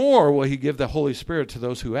much more will he give the Holy Spirit to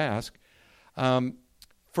those who ask? 1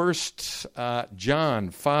 John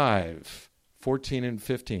 5, 14 and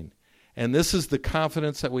 15. And this is the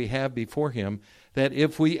confidence that we have before him, that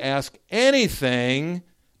if we ask anything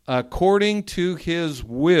according to his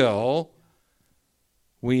will,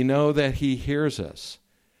 we know that he hears us.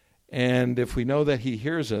 And if we know that he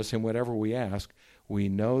hears us in whatever we ask, we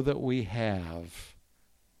know that we have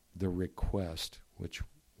the request which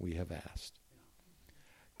we have asked.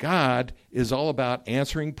 God is all about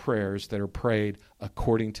answering prayers that are prayed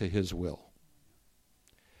according to his will.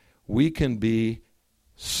 We can be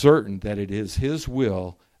certain that it is his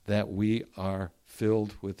will that we are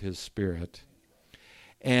filled with his Spirit.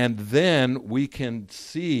 And then we can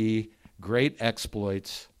see great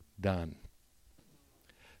exploits done.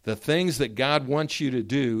 The things that God wants you to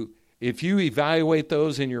do, if you evaluate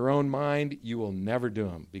those in your own mind, you will never do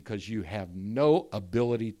them because you have no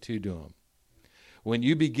ability to do them. When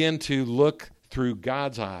you begin to look through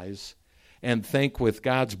God's eyes and think with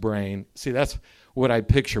God's brain, see, that's what I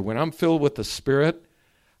picture. When I'm filled with the Spirit,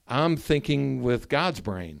 I'm thinking with God's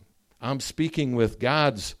brain. I'm speaking with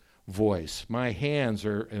God's voice. My hands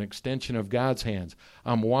are an extension of God's hands.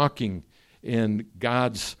 I'm walking in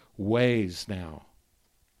God's ways now.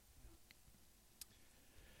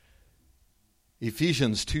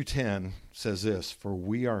 Ephesians 2:10 says this, for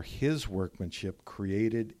we are his workmanship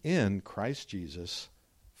created in Christ Jesus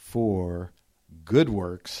for good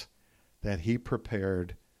works that he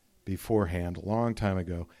prepared beforehand a long time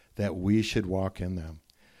ago that we should walk in them.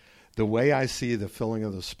 The way I see the filling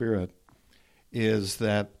of the Spirit is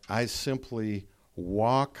that I simply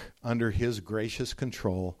walk under his gracious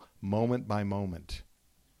control moment by moment.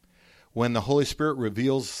 When the Holy Spirit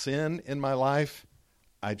reveals sin in my life,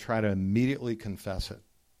 I try to immediately confess it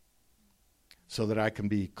so that I can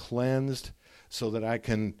be cleansed, so that I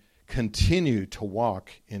can continue to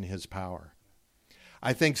walk in his power.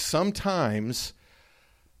 I think sometimes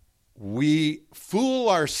we fool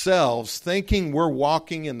ourselves thinking we're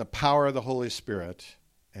walking in the power of the Holy Spirit,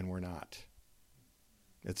 and we're not.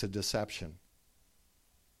 It's a deception.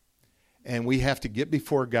 And we have to get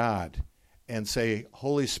before God and say,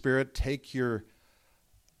 Holy Spirit, take your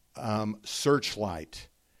searchlight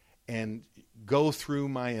and go through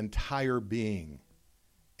my entire being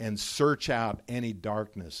and search out any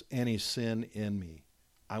darkness, any sin in me.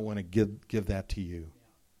 I want to give that to you.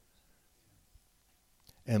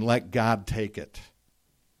 And let God take it.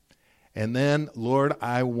 And then, Lord,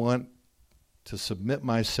 I want to submit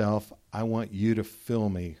myself. I want you to fill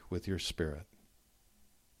me with your Spirit.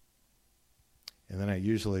 And then I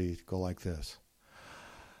usually go like this.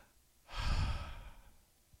 I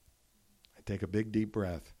take a big, deep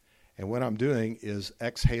breath. And what I'm doing is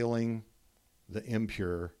exhaling the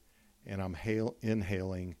impure, and I'm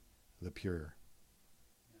inhaling the pure.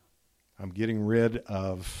 I'm getting rid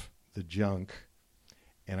of the junk,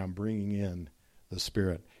 and I'm bringing in the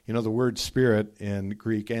Spirit. You know, the word Spirit in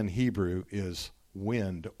Greek and Hebrew is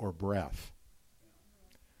wind or breath.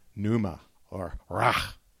 Pneuma or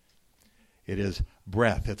rach. It is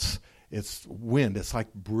breath. It's wind. It's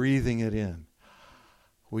like breathing it in.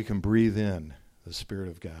 We can breathe in the Spirit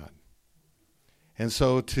of God. And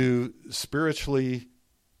so to spiritually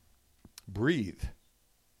breathe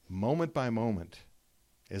moment by moment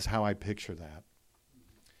is how I picture that.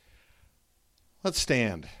 Let's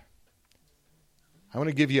stand. I want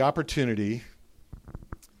to give you opportunity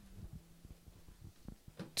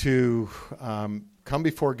to come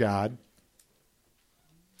before God.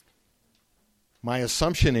 My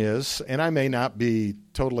assumption is, and I may not be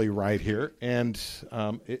totally right here, and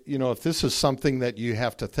if this is something that you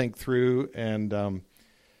have to think through and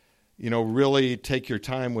really take your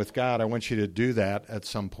time with God, I want you to do that at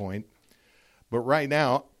some point. But right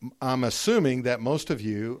now, I'm assuming that most of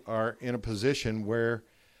you are in a position where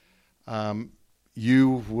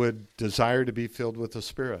you would desire to be filled with the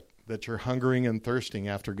Spirit, that you're hungering and thirsting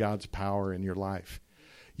after God's power in your life.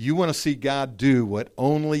 You want to see God do what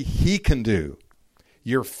only He can do.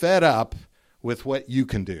 You're fed up with what you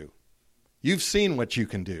can do. You've seen what you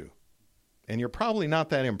can do, and you're probably not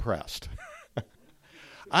that impressed.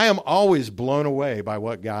 I am always blown away by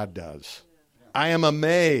what God does. I am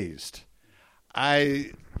amazed.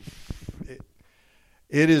 It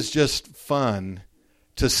is just fun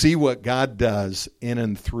to see what God does in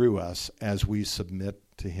and through us as we submit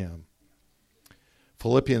to Him.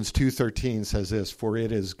 Philippians 2:13 says this, "For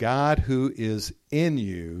it is God who is in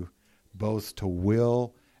you, both to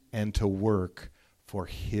will and to work for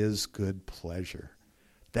His good pleasure."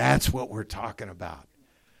 That's what we're talking about.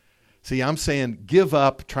 See, I'm saying give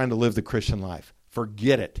up trying to live the Christian life.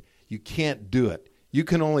 Forget it. You can't do it. You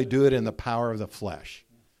can only do it in the power of the flesh.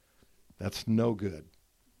 That's no good.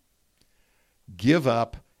 Give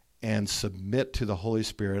up and submit to the Holy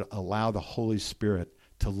Spirit. Allow the Holy Spirit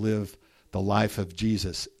to live the life of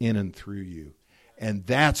Jesus in and through you. And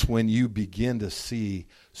that's when you begin to see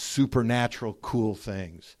supernatural cool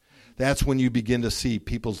things. That's when you begin to see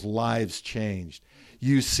people's lives changed.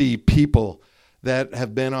 You see people that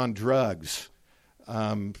have been on drugs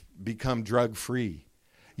become drug-free.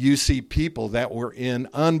 You see people that were in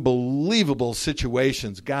unbelievable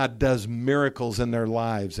situations. God does miracles in their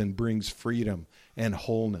lives and brings freedom and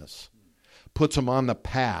wholeness. Puts them on the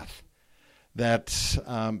path that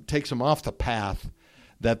takes them off the path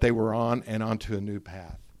that they were on and onto a new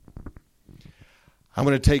path. I'm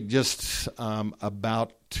going to take just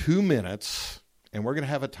about 2 minutes, and we're going to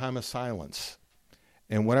have a time of silence.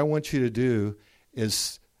 And what I want you to do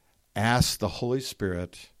is ask the Holy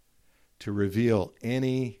Spirit to reveal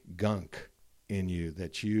any gunk in you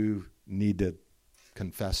that you need to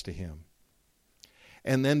confess to Him.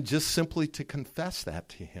 And then just simply to confess that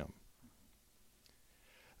to Him.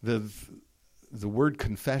 The word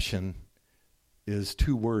confession is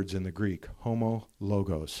 2 words in the Greek, homo,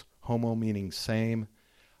 logos. Homo meaning same,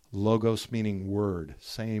 logos meaning word,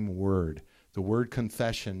 same word. The word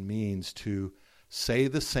confession means to say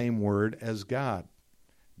the same word as God.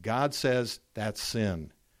 God says that's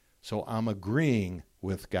sin. So I'm agreeing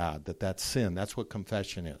with God that that's sin. That's what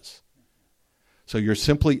confession is. So you're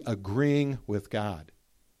simply agreeing with God.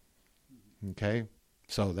 Okay?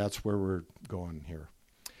 So that's where we're going here.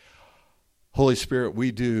 Holy Spirit,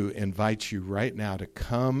 we do invite you right now to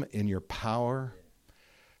come in your power,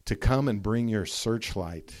 to come and bring your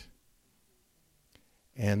searchlight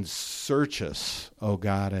and search us, oh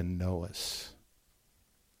God, and know us.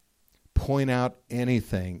 Point out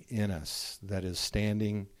anything in us that is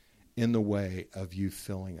standing in the way of you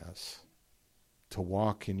filling us, to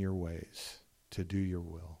walk in your ways, to do your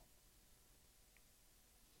will.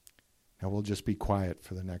 Now we'll just be quiet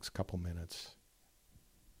for the next couple minutes.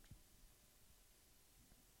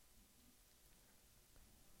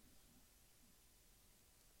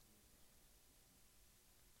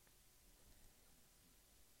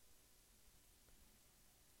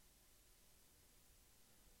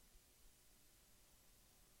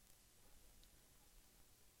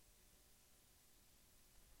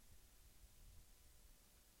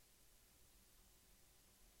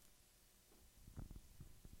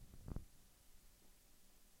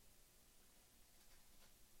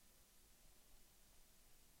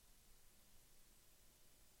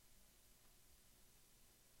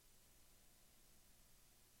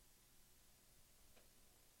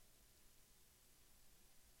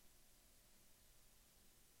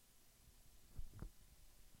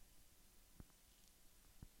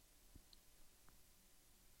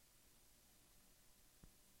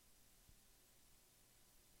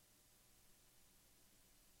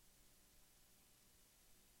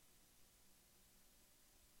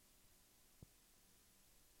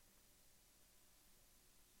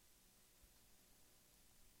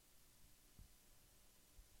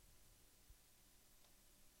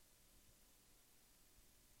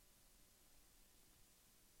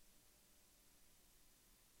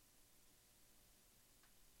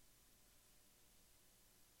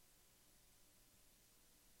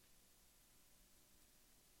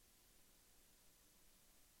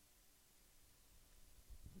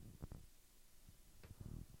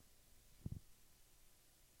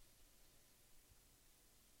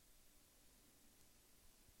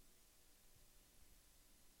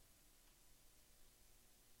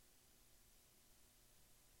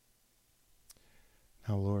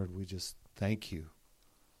 Now, Lord, we just thank you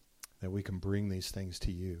that we can bring these things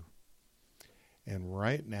to you. And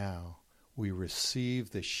right now, we receive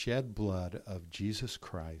the shed blood of Jesus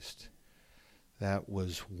Christ that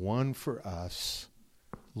was won for us.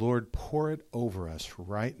 Lord, pour it over us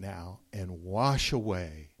right now and wash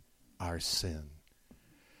away our sin,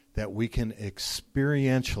 that we can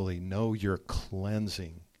experientially know your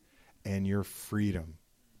cleansing and your freedom.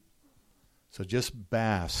 So just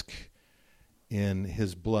bask in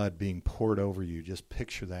his blood being poured over you. Just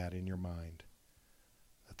picture that in your mind,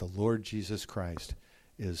 that the Lord Jesus Christ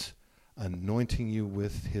is anointing you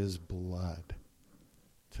with his blood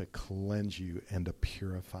to cleanse you and to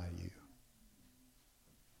purify you.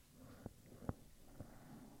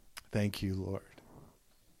 Thank you, Lord.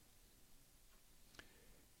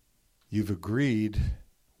 You've agreed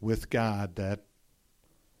with God that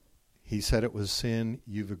he said it was sin.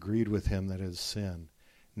 You've agreed with him that it is sin.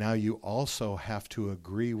 Now you also have to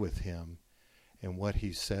agree with him in what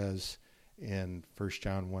he says in 1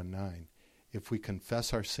 John 1:9. If we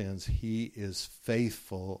confess our sins, he is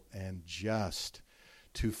faithful and just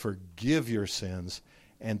to forgive your sins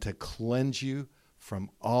and to cleanse you from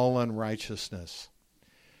all unrighteousness.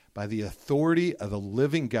 By the authority of the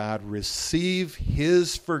living God, receive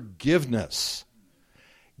his forgiveness.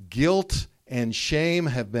 Guilt and shame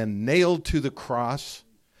have been nailed to the cross.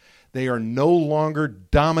 They are no longer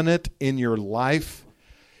dominant in your life.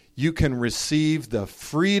 You can receive the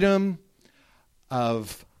freedom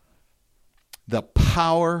of the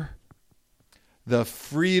power, the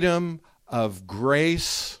freedom of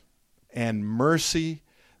grace and mercy,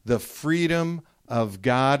 the freedom of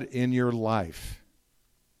God in your life.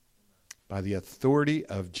 By the authority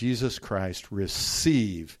of Jesus Christ,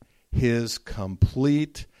 receive his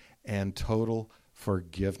complete and total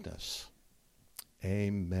forgiveness.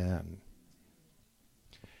 Amen.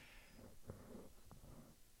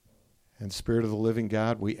 And Spirit of the living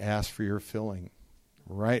God, we ask for your filling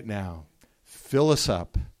right now. Fill us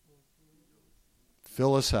up.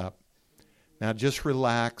 Fill us up. Now just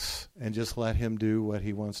relax and just let him do what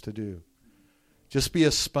he wants to do. Just be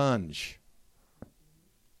a sponge.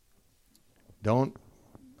 Don't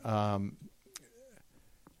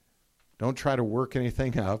try to work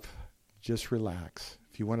anything up. Just relax.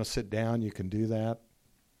 If you want to sit down, you can do that.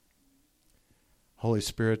 Holy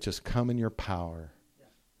Spirit, just come in your power.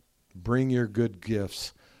 Bring your good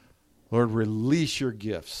gifts. Lord, release your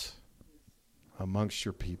gifts amongst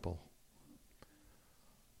your people.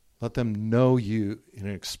 Let them know you in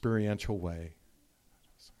an experiential way.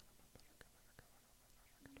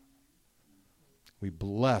 We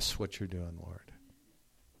bless what you're doing, Lord.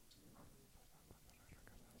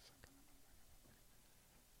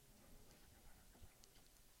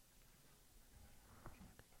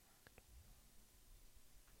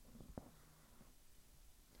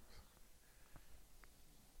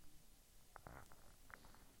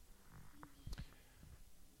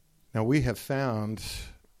 Now, we have found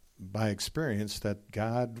by experience that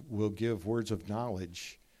God will give words of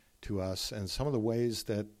knowledge to us, and some of the ways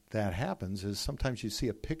that that happens is sometimes you see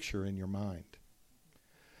a picture in your mind.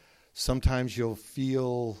 Sometimes you'll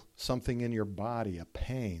feel something in your body, a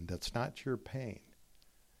pain that's not your pain.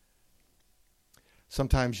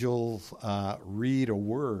 Sometimes you'll read a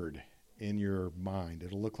word in your mind.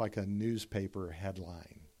 It'll look like a newspaper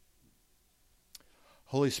headline.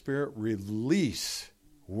 Holy Spirit, release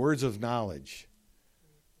words of knowledge.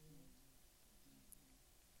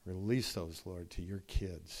 Release those, Lord, to your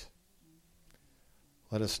kids.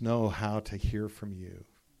 Let us know how to hear from you.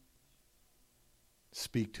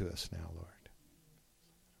 Speak to us now, Lord.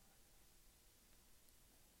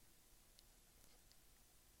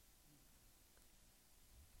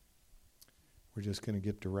 We're just going to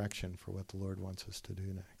get direction for what the Lord wants us to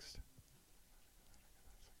do next.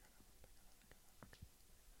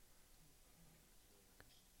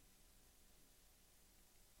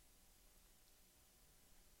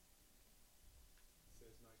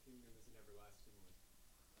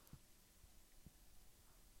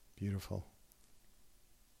 Beautiful.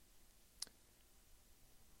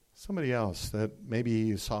 Somebody else that maybe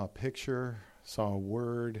you saw a picture, saw a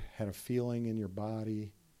word, had a feeling in your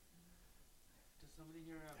body. Does somebody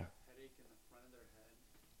here have a headache in the front of their head?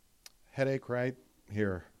 Headache right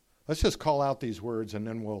here. Let's just call out these words and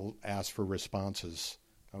then we'll ask for responses.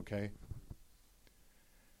 Okay?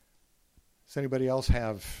 Does anybody else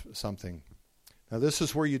have something? Now this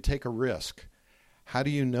is where you take a risk. How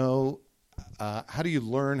do you know? How do you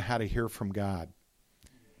learn how to hear from God?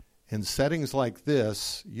 In settings like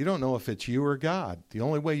this, you don't know if it's you or God. The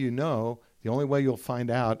only way you know, the only way you'll find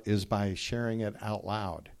out is by sharing it out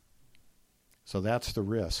loud. So that's the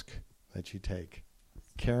risk that you take.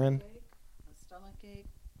 Karen? A stomach ache.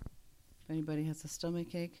 If anybody has a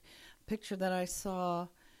stomach ache. Picture that I saw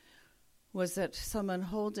was that someone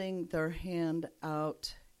holding their hand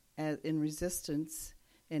out in resistance,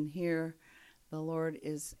 and here the Lord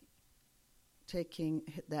is taking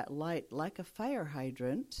that light like a fire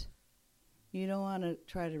hydrant. You don't want to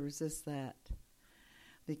try to resist that,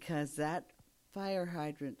 because that fire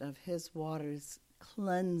hydrant of his water is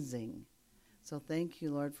cleansing. So thank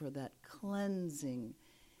you, Lord, for that cleansing,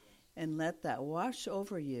 and let that wash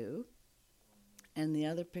over you. And the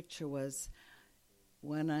other picture was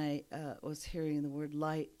when I was hearing the word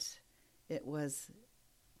light, it was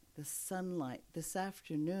the sunlight. This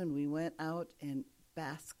afternoon we went out and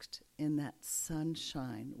basked in that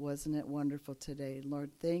sunshine. Wasn't it wonderful today?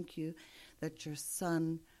 Lord, thank you that your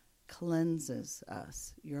sun cleanses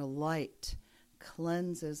us. Your light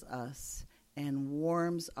cleanses us and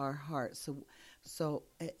warms our hearts. So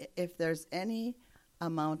if there's any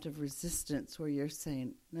amount of resistance where you're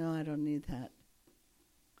saying, no, I don't need that,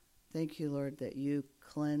 thank you, Lord, that you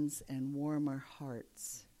cleanse and warm our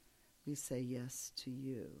hearts. We say yes to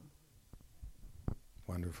you.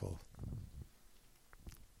 Wonderful.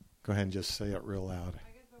 Go ahead and just say it real loud.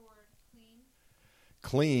 I get the word clean.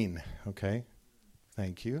 Clean. Okay.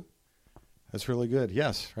 Thank you. That's really good.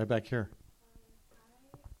 Yes, right back here. I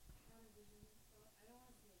had a vision. Well,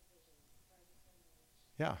 I don't want to see a vision, but I just had an image.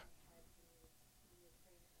 Yeah. We were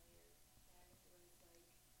praying earlier, and it was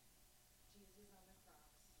like Jesus on the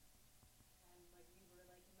cross, and like we were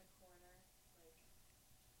like in the corner,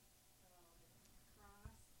 like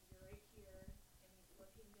cross. You're right here, and he's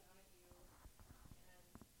looking down at you, and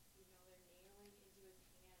you know they're nailing into his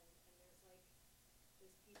hand, and there's like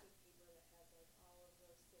this piece of paper that has like all of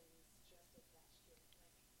those things just attached to it,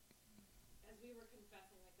 like as we were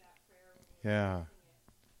confessing like that prayer when we were Yeah. confessing it.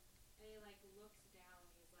 And he like looks down,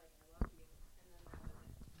 he's like, I love you, and then that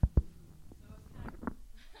was it. So it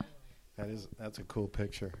was kind of That's a cool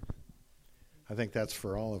picture. I think that's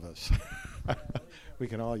for all of us. We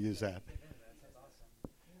can all use that.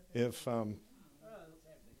 If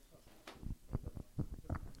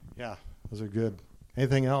yeah, those are good.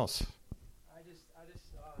 Anything else? I just like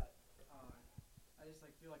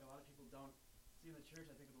feel like a lot of people don't see in the church.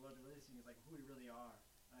 I think what the Lord is releasing is like who we really are,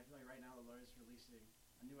 and I feel like right now the Lord is releasing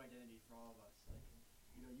a new identity for all of us. Like,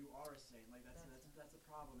 you know, you are a saint. Like that's the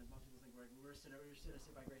problem. Is most people think we're a sinner. We're a sinner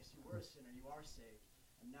saved by grace. You were a sinner. You are saved,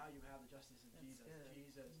 and now you have the justice of Jesus. Good.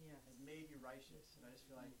 Jesus has made you righteous, and I just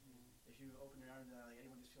feel like if you open your arms to that, like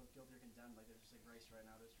anyone just feels guilty or condemned, like there's just a grace right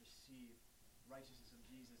now to just receive righteousness of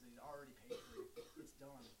Jesus that He's already paid for you. It's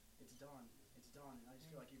done. It's done. It's done. And I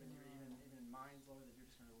just feel like even in minds, Lord, that you're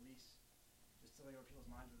just going to release just something over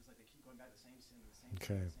people's minds, where it's like they keep going back to the same sin, the same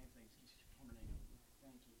Okay. sin, the same things. Keep terminating.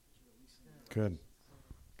 Thank you that you're releasing them. Good.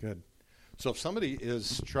 Good. So if somebody is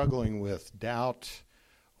struggling with doubt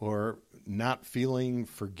or not feeling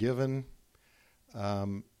forgiven,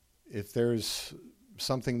 if there's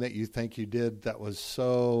something that you think you did that was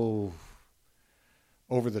so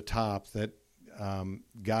over the top that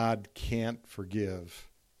God can't forgive,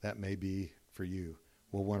 that may be for you.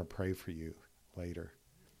 We'll want to pray for you later.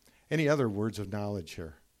 Any other words of knowledge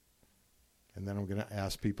here? And then I'm going to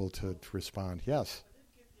ask people to respond. Yes? I did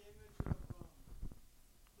get the image of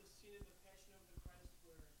the scene in the Passion of the Christ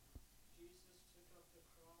where Jesus took up the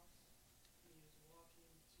cross. He is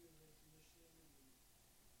walking to his mission, and he was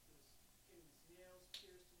getting his nails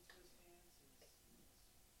pierced into his hands, his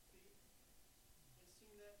feet. And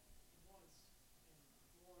seeing that once, and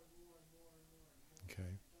more and more and more and more and more.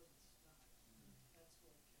 Okay. It doesn't stop. That's what kept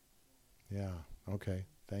going. Yeah.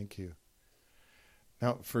 Okay. Thank you.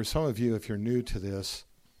 Now, for some of you, if you're new to this,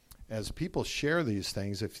 as people share these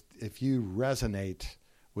things, if you resonate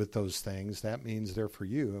with those things, that means they're for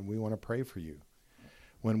you, and we want to pray for you.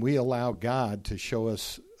 When we allow God to show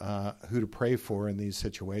us who to pray for in these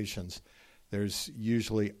situations, there's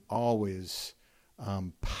usually always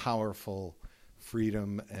powerful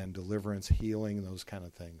freedom and deliverance, healing, those kind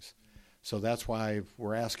of things. So that's why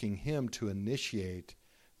we're asking Him to initiate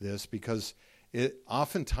this, because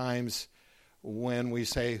oftentimes when we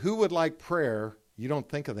say, who would like prayer, you don't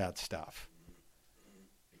think of that stuff.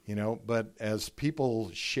 You know, but as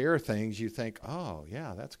people share things, you think, oh,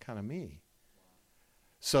 yeah, that's kind of me.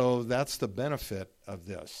 So that's the benefit of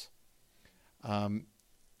this.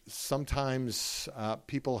 Sometimes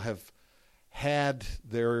people have had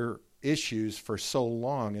their issues for so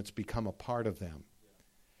long, it's become a part of them.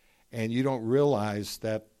 And you don't realize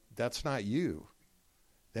that that's not you,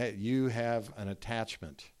 that you have an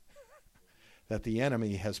attachment that the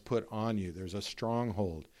enemy has put on you. There's a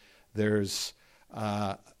stronghold. There's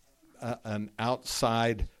an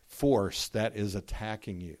outside force that is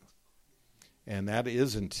attacking you. And that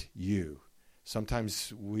isn't you.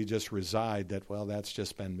 Sometimes we just reside that, well, that's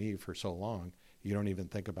just been me for so long. You don't even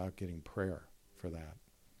think about getting prayer for that.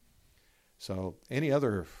 So any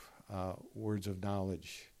other words of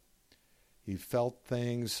knowledge? You felt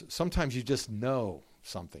things. Sometimes you just know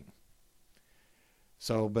something.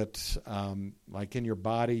 So, but like in your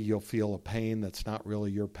body, you'll feel a pain that's not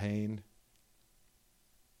really your pain.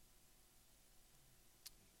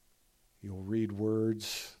 You'll read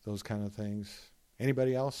words, those kind of things.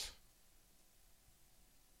 Anybody else?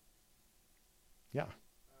 Yeah.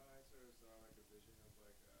 I sort of saw like a vision of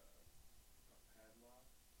like a padlock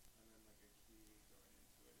and then like a key going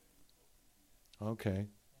into it and opening it. Okay.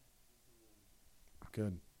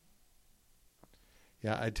 Good.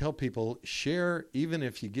 Yeah, I tell people, share even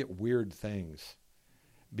if you get weird things,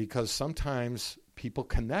 because sometimes people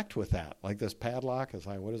connect with that. Like this padlock, it's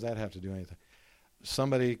like, what does that have to do with anything?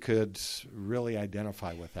 Somebody could really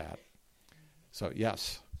identify with that. So,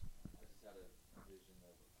 yes. I just had a vision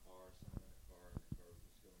of a car, someone in a car, and the car was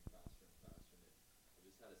just going faster and faster. And I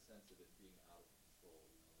just had a sense of it being out of control.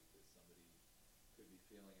 You know, like that somebody could be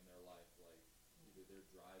feeling in their life like either they're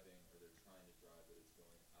driving or they're trying to drive, but it's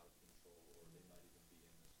going out of control, or they might even be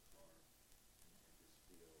in this car and just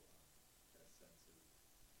feel that sense of,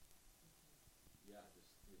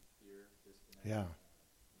 just fear, disconnect, Yeah. anxiety.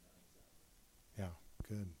 Yeah,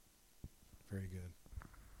 good. Very good.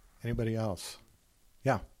 Anybody else?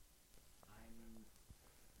 Yeah. I'm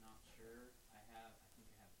not sure. I think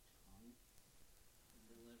I have tongue to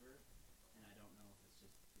deliver, and I don't know if it's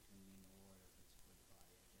just between me and the Lord or if it's for the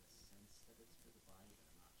body. I just sense that it's for the body, but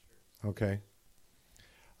I'm not sure. Okay.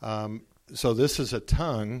 So this is a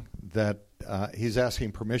tongue that he's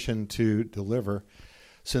asking permission to deliver.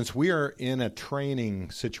 Since we are in a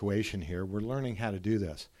training situation here, we're learning how to do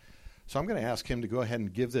this. So I'm going to ask him to go ahead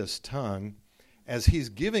and give this tongue. As he's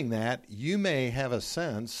giving that, you may have a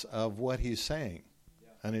sense of what he's saying,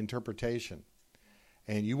 an interpretation.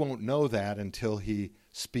 And you won't know that until he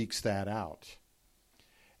speaks that out.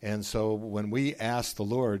 And so when we ask the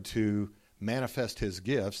Lord to manifest his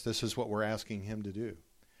gifts, this is what we're asking him to do.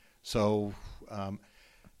 So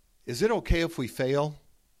is it okay if we fail?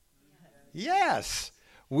 Yes.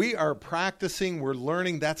 We are practicing, we're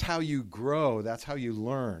learning. That's how you grow. That's how you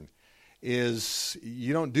learn. Is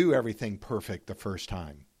you don't do everything perfect the first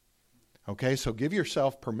time. Okay, so give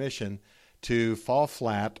yourself permission to fall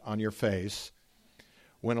flat on your face.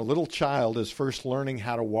 When a little child is first learning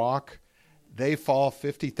how to walk, they fall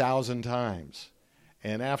 50,000 times.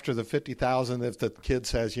 And after the 50,000, if the kid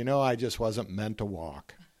says, I just wasn't meant to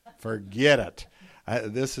walk, forget it.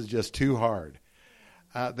 This is just too hard.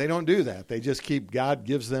 They don't do that. They just God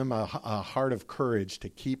gives them a heart of courage to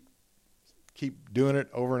keep doing it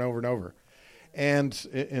over and over and over. And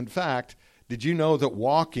in fact, did you know that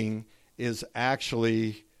walking is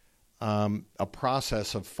actually a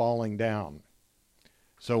process of falling down?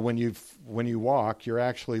 So when you walk, you're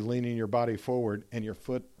actually leaning your body forward and your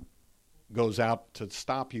foot goes out to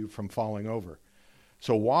stop you from falling over.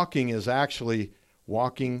 So walking is actually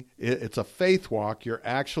it's a faith walk. You're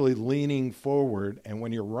actually leaning forward, and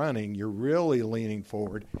when you're running, you're really leaning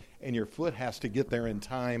forward, and your foot has to get there in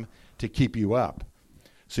time to keep you up.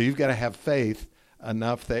 So you've got to have faith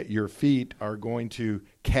enough that your feet are going to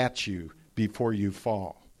catch you before you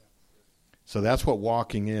fall. So that's what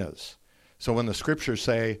walking is. So when the scriptures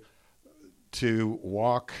say to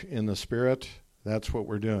walk in the Spirit, that's what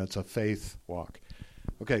we're doing. It's a faith walk.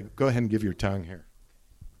 Okay, go ahead and give your tongue here.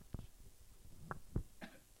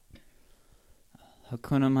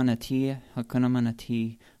 Hakuna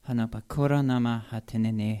manati, hanapakura nama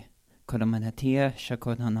hatinene, koramanatia,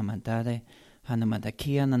 shakona namadare,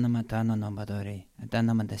 hanamadakia nanamadano namadore,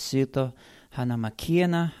 adanamadasito,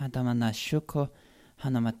 hanamakiana, adamanashuko,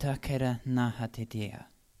 hanamatakera na hatidia.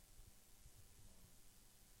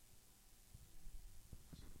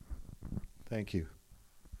 Thank you.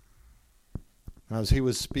 As he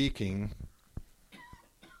was speaking,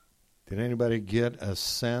 did anybody get a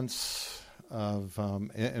sense of,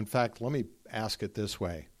 in fact, let me ask it this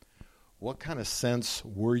way. What kind of sense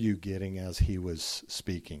were you getting as he was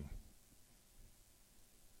speaking?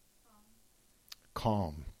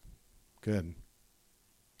 Calm. Good.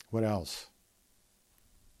 What else?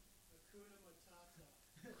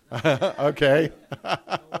 Okay.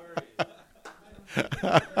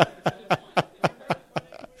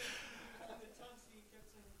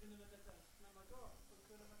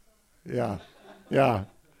 Yeah.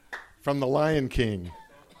 From the Lion King.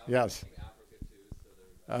 Yes.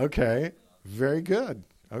 Okay. Very good.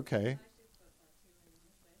 Okay.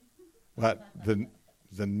 What, the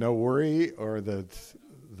no worry or the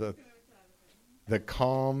the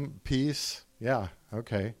calm peace. Yeah,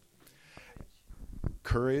 okay.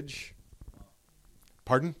 Courage.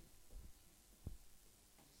 Pardon?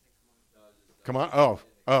 Come on.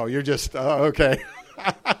 Oh, you're just, okay.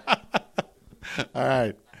 All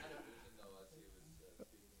right.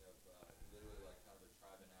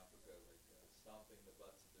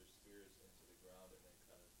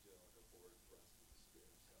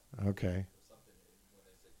 Okay.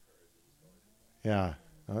 Yeah.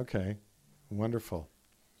 Okay. Wonderful.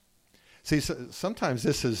 See, sometimes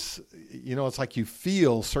this is, it's like you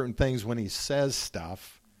feel certain things when he says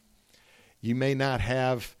stuff. You may not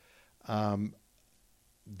have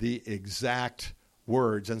the exact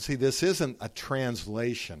words. And see, this isn't a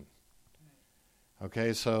translation.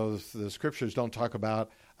 Okay, so the scriptures don't talk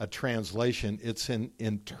about a translation. It's an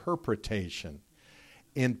interpretation.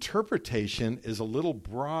 Interpretation is a little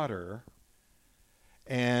broader,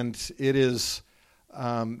 and it is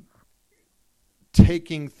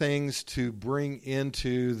taking things to bring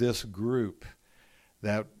into this group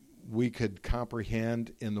that we could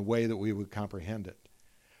comprehend in the way that we would comprehend it.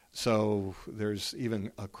 So there's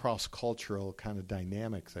even a cross-cultural kind of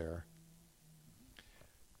dynamic there.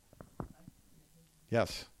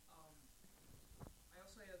 Yes? I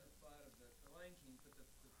also had the thought of the Lion King, but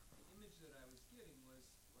the image that I was getting was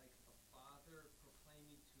like a father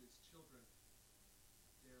proclaiming to his children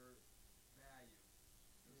their value.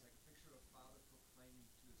 It was like a picture of a father proclaiming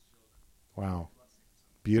to his children. Wow.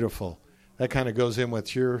 Beautiful. That kind of goes in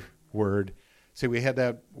with your word. See, we had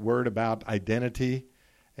that word about identity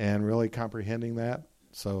and really comprehending that.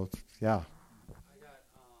 So, yeah. I got,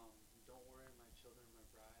 don't worry, my children, my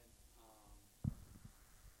bride.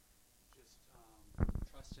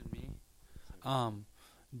 Trust in me.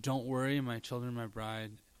 Don't worry, my children, my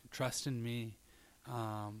bride. Trust in me.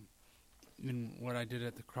 In what I did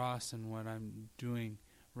at the cross and what I'm doing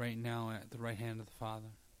right now at the right hand of the Father.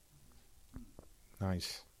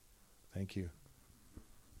 Nice. Thank you.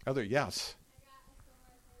 Other, yes. I got a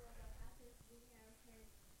similar thing like after speaking, I heard,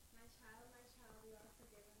 my child, you are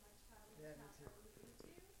forgiven, my child, I believe you.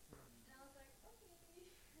 And I was like, okay.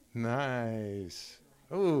 Nice.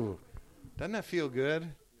 Ooh, doesn't that feel good?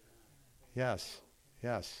 Yes,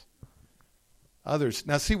 yes. Others.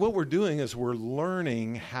 Now, see, what we're doing is we're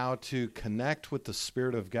learning how to connect with the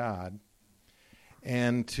Spirit of God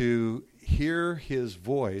and to hear His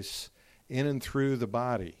voice in and through the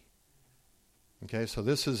body. Okay, so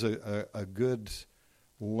this is a good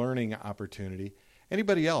learning opportunity.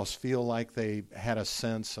 Anybody else feel like they had a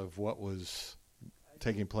sense of what was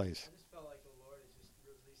taking place? I just felt like the Lord is just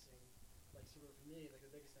releasing, like, so for me, like, the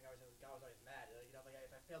biggest thing I was saying was God was always mad. Like, if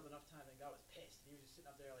I failed enough time, then God was pissed. He was just sitting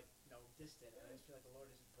up there, like, distant. And I just feel like the Lord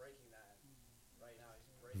is just breaking that right now. He's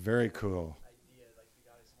breaking Very that cool. idea, like,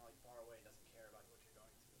 God is somehow, like, far away and doesn't care about what you're going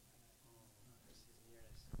through. Just His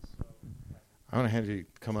nearness is so present. I want to have you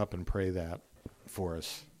come up and pray that for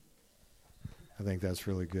us. I think that's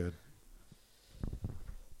really good.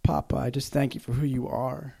 Papa, I just thank you for who you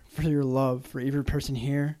are, for your love, for every person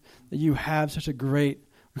here, that you have such a great,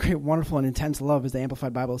 wonderful, and intense love, as the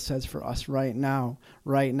Amplified Bible says, for us right now,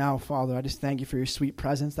 Father. I just thank you for your sweet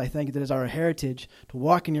presence. I thank you that it's our heritage to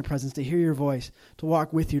walk in your presence, to hear your voice, to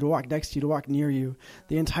walk with you, to walk next to you, to walk near you.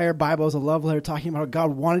 The entire Bible is a love letter talking about how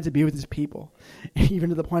God wanted to be with his people, even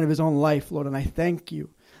to the point of his own life, Lord. And I thank you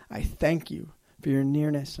for your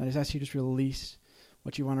nearness. I just ask you to just release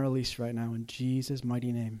what you want to release right now in Jesus'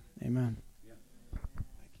 mighty name. Amen.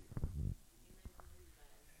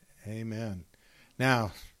 Amen.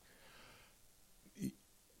 Now,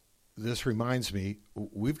 this reminds me,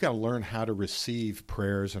 we've got to learn how to receive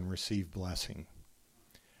prayers and receive blessing.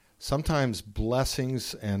 Sometimes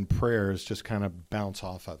blessings and prayers just kind of bounce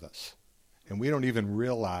off of us, and we don't even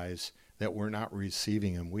realize that we're not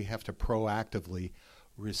receiving them. We have to proactively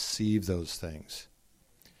receive those things.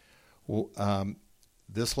 Well,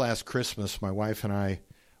 this last Christmas, my wife and I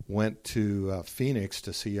went to Phoenix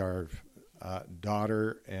to see our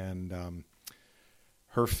daughter and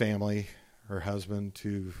her family, her husband,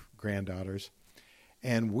 2 granddaughters.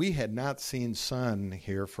 And we had not seen sun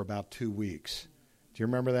here for about 2 weeks. Do you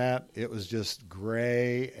remember that? It was just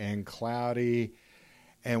gray and cloudy.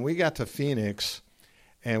 And we got to Phoenix,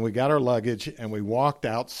 and we got our luggage, and we walked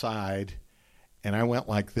outside, and I went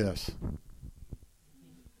like this.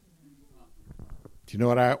 Do you know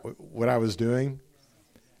what I was doing?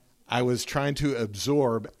 I was trying to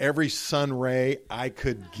absorb every sun ray I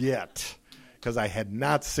could get because I had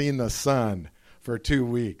not seen the sun for 2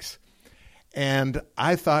 weeks. And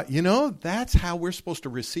I thought, that's how we're supposed to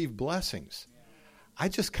receive blessings. I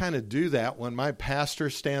just kind of do that when my pastor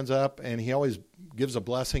stands up, and he always gives a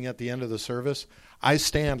blessing at the end of the service. I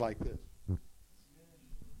stand like this.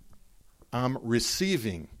 I'm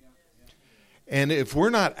receiving. And if we're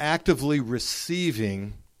not actively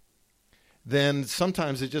receiving, then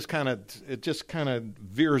sometimes it just kind of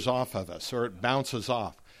veers off of us, or it bounces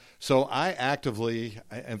off. So I actively,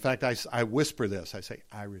 in fact, I whisper this. I say,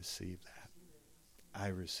 I receive that. I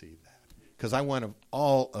receive that. Because I want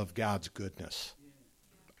all of God's goodness,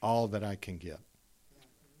 all that I can get.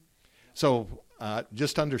 So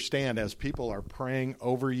just understand, as people are praying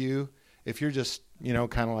over you, if you're just,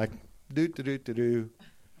 kind of like, it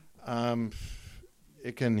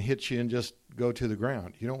can hit you and just go to the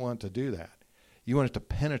ground. You don't want to do that. You want it to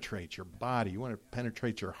penetrate your body. You want it to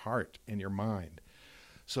penetrate your heart and your mind.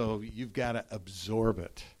 So you've got to absorb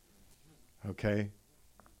it. Okay?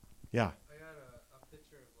 Yeah. I got a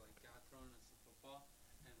picture of like God throwing us a football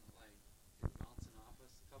and like it bouncing off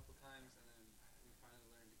us a couple times, and then we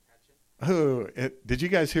finally learned to catch it. Oh, did you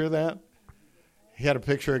guys hear that? He had a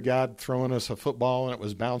picture of God throwing us a football and it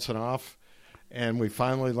was bouncing off, and we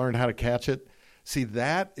finally learned how to catch it. See,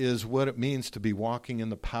 that is what it means to be walking in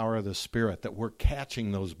the power of the Spirit, that we're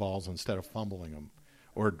catching those balls instead of fumbling them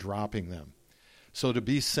or dropping them. So to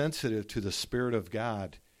be sensitive to the Spirit of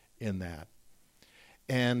God in that.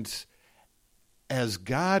 And as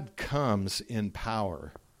God comes in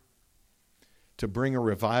power to bring a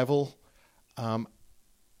revival,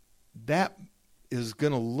 that is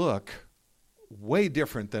going to look way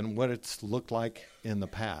different than what it's looked like in the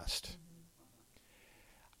past.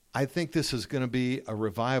 I think this is going to be a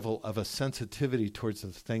revival of a sensitivity towards the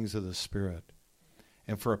things of the Spirit,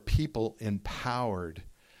 and for a people empowered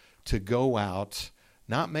to go out,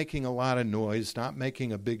 not making a lot of noise, not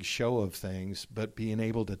making a big show of things, but being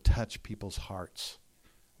able to touch people's hearts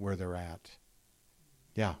where they're at.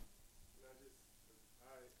 Yeah.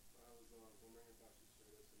 I was wondering if I should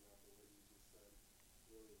share this or not, but what you just said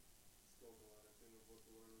really spoke a lot, I think, of what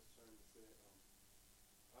the Lord was trying to say.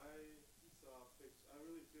 I saw a picture. I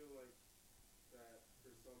really feel like that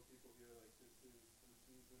for some people here, like this is the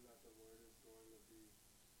season that the Lord is going to be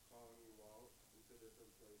calling you out into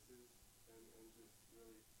different places, and just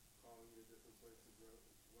really calling you to different places,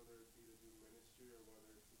 whether it be to do ministry or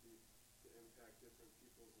whether it be to impact different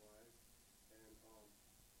people's lives. And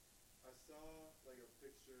I saw like a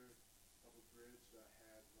picture of a bridge that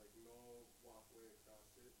had like no walkway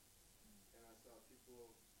across it, and I saw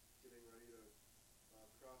people getting ready to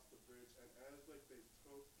cross the bridge, and as like they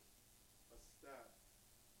took a step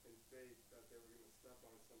in faith that they were going to step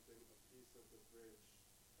on something, a piece of the bridge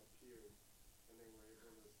appeared, and they were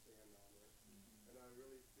able to stand on it. And I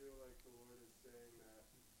really feel like the Lord is saying that,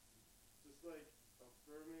 just like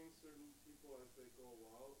affirming certain people as they go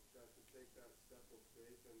out, that to take that step of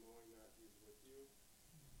faith and knowing that He's with you.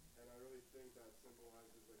 And I really think that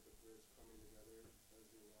symbolizes like the bridge coming together as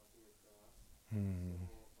you're walking across. So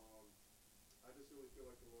I just really feel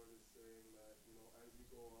like the Lord is saying that, as you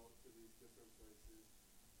go out to these different places,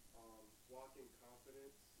 walk in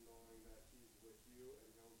confidence, knowing that He's with you and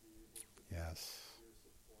He'll be able to be your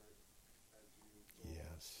support as you go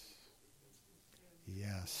out to these different places.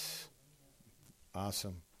 Yes.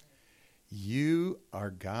 Awesome. You are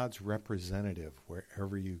God's representative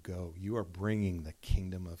wherever you go. You are bringing the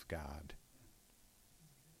kingdom of God.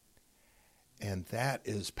 And that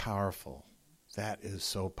is powerful. That is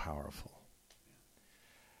so powerful.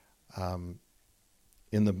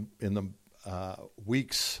 In the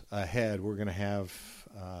weeks ahead, we're going to have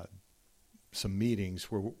some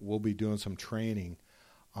meetings where we'll be doing some training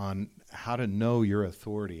on how to know your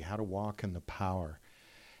authority, how to walk in the power.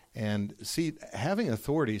 And see, having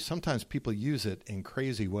authority, sometimes people use it in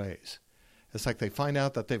crazy ways. It's like they find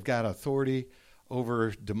out that they've got authority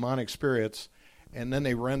over demonic spirits, and then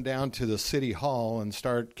they run down to the city hall and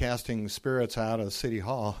start casting spirits out of city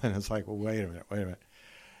hall. And it's like, well, wait a minute.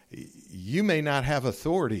 You may not have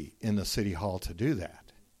authority in the city hall to do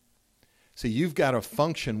that. See, you've got to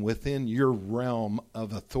function within your realm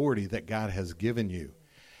of authority that God has given you.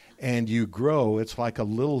 And you grow. It's like a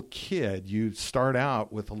little kid. You start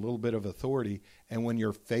out with a little bit of authority, and when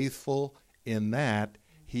you're faithful in that,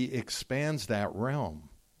 He expands that realm.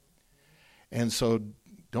 And so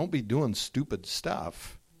don't be doing stupid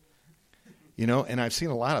stuff. And I've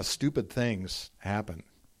seen a lot of stupid things happen.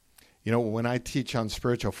 When I teach on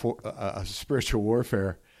spiritual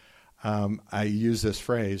warfare, I use this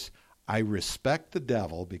phrase, I respect the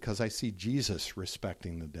devil because I see Jesus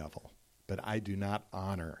respecting the devil, but I do not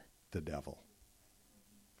honor the devil.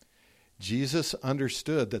 Jesus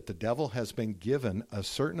understood that the devil has been given a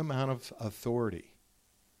certain amount of authority.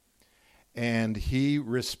 And he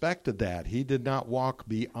respected that. He did not walk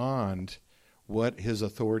beyond what his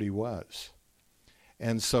authority was.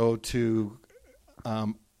 And so to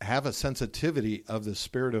have a sensitivity of the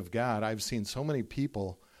Spirit of God, I've seen so many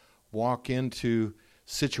people walk into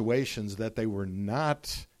situations that they were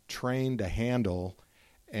not trained to handle,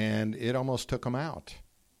 and it almost took them out.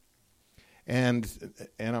 And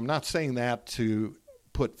I'm not saying that to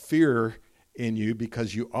put fear in you,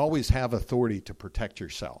 because you always have authority to protect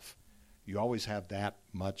yourself. You always have that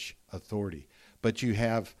much authority. But you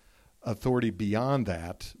have authority beyond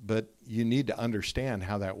that, but you need to understand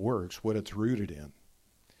how that works, what it's rooted in.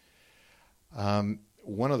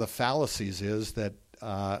 One of the fallacies is that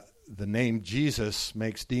the name Jesus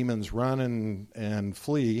makes demons run and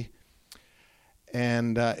flee.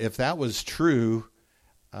 And if that was true,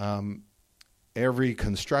 every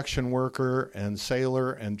construction worker and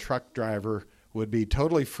sailor and truck driver would be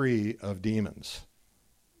totally free of demons.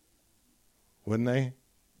 Wouldn't they?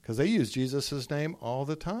 Because they use Jesus' name all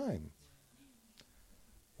the time.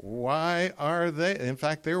 Why are they? In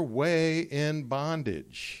fact, they're way in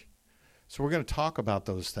bondage. So we're going to talk about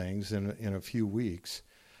those things in a few weeks.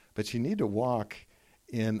 But you need to walk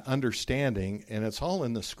in understanding, and it's all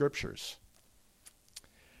in the Scriptures.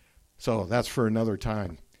 So that's for another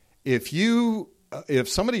time. If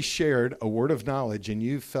somebody shared a word of knowledge and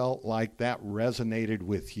you felt like that resonated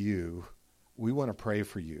with you, we want to pray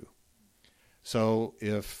for you. So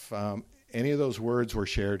if any of those words were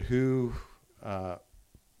shared, who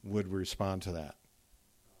would respond to that?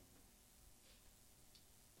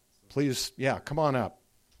 Please, come on up.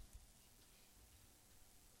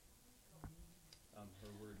 Her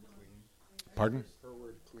word clean. Pardon? Her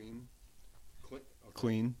word clean.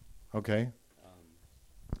 Clean. Okay.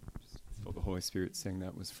 Just felt the Holy Spirit saying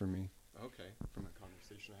that was for me. Okay. From a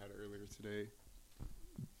conversation I had earlier today.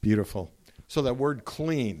 Beautiful. So that word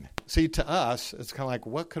clean. See, to us, it's kind of like,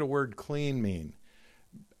 what could a word clean mean?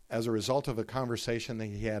 As a result of a conversation that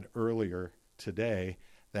he had earlier today,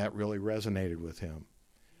 that really resonated with him.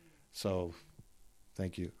 So,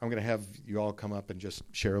 thank you. I'm going to have you all come up and just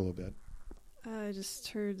share a little bit. I just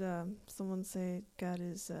heard someone say God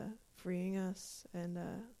is freeing us, and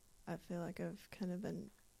I feel like I've kind of been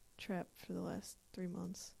trapped for the last 3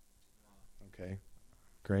 months. Okay,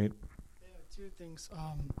 great. Yeah, two things.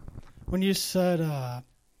 When you said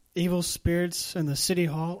evil spirits in the city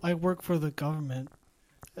hall, I work for the government,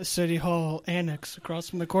 a city hall annex across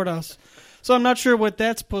from the courthouse. So I'm not sure what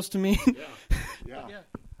that's supposed to mean. Yeah.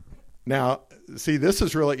 Now, see, this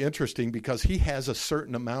is really interesting because he has a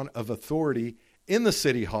certain amount of authority in the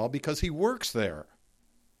city hall because he works there.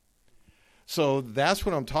 So that's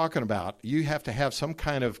what I'm talking about. You have to have some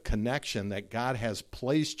kind of connection that God has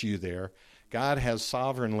placed you there. God has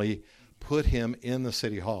sovereignly put him in the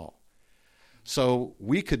city hall. So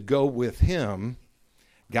we could go with him.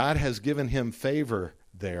 God has given him favor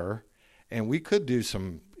there, and we could do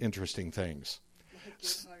some interesting things.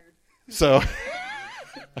 So,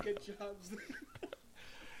 Get jobs.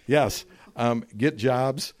 yes, get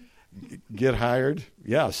jobs, get hired.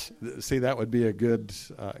 Yes, see, that would be a good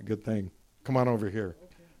thing. Come on over here.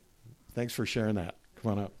 Thanks for sharing that.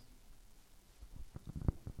 Come on up.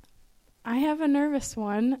 I have a nervous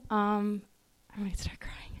one. I might start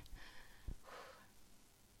crying.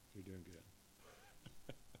 You're doing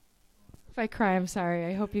good. If I cry, I'm sorry.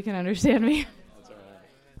 I hope you can understand me. That's all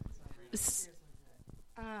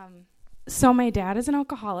right. So my dad is an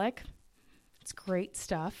alcoholic. It's great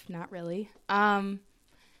stuff. Not really. And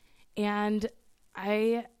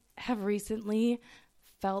I have recently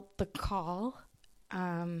felt the call.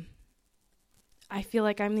 I feel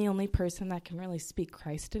like I'm the only person that can really speak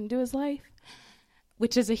Christ into his life,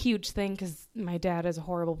 which is a huge thing because my dad is a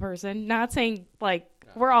horrible person. Not saying,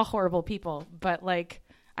 we're all horrible people, but,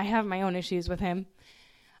 I have my own issues with him.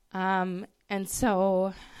 And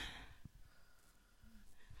so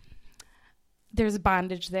there's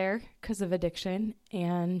bondage there because of addiction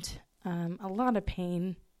and a lot of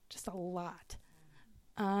pain, just a lot.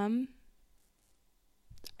 I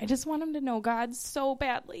just want him to know God so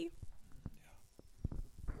badly.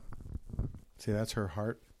 See, that's her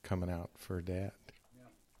heart coming out for Dad. Yeah.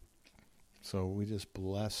 So we just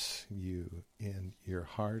bless you in your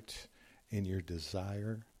heart, in your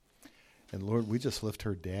desire. And Lord, we just lift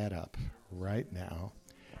her dad up right now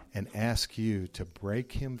and ask you to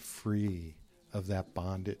break him free of that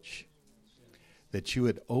bondage, that you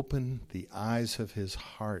would open the eyes of his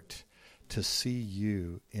heart to see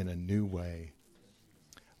you in a new way.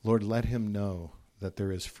 Lord, let him know that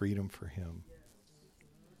there is freedom for him.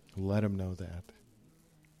 Let him know that.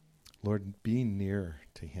 Lord, be near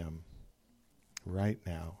to him right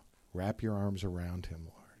now. Wrap your arms around him,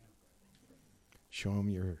 Lord. Show them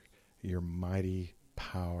your mighty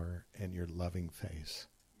power and your loving face.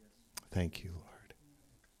 Thank you, Lord.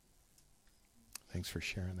 Thanks for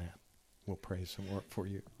sharing that. We'll pray some more for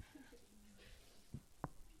you.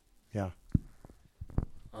 Yeah.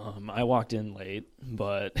 I walked in late,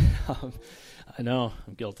 but I know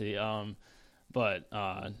I'm guilty. But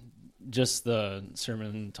just the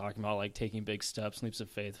sermon talking about like taking big steps, leaps of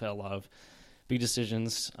faith. I've had a lot of big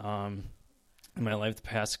decisions in my life the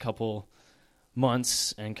past couple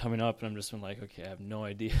months and coming up, and I'm just been like, okay, I have no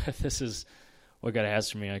idea if this is what God has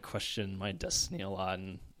for me. I question my destiny a lot,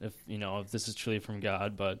 and if this is truly from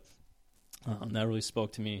God. But that really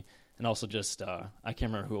spoke to me, and also just I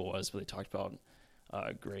can't remember who it was, but they talked about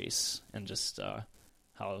grace and just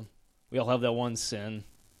how we all have that one sin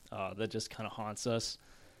that just kind of haunts us,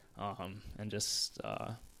 and just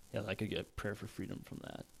I could get prayer for freedom from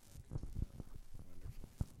that.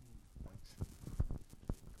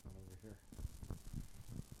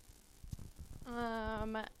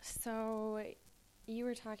 So you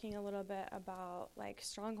were talking a little bit about like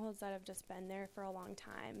strongholds that have just been there for a long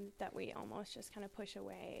time that we almost just kind of push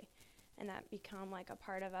away and that become like a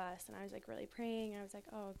part of us. And I was like really praying. I was like,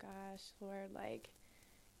 oh gosh, Lord, like,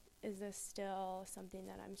 is this still something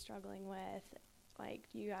that I'm struggling with? Like,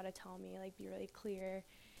 you got to tell me, like, be really clear.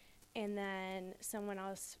 And then someone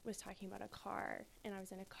else was talking about a car, and I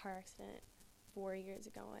was in a car accident 4 years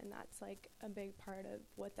ago, and that's like a big part of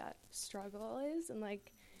what that struggle is and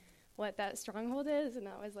like what that stronghold is. And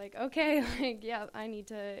I was like, okay, like, yeah, I need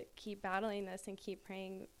to keep battling this and keep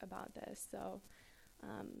praying about this. So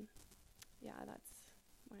that's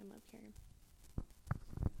why I'm up here.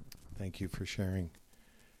 Thank you for sharing.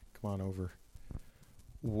 Come on over.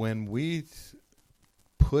 When we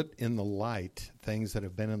put in the light things that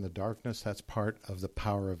have been in the darkness, that's part of the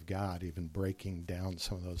power of God, even breaking down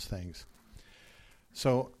some of those things.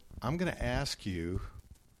 So I'm going to ask you,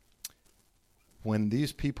 when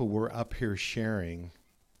these people were up here sharing,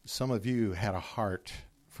 some of you had a heart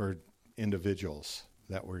for individuals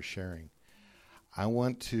that were sharing. I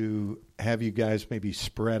want to have you guys maybe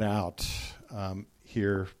spread out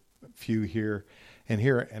here, a few here and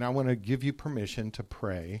here, and I want to give you permission to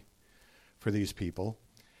pray for these people,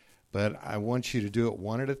 but I want you to do it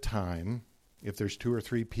one at a time. If there's 2 or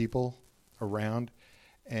 3 people around,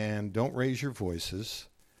 and don't raise your voices.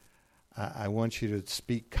 I want you to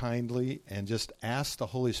speak kindly and just ask the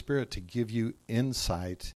Holy Spirit to give you insight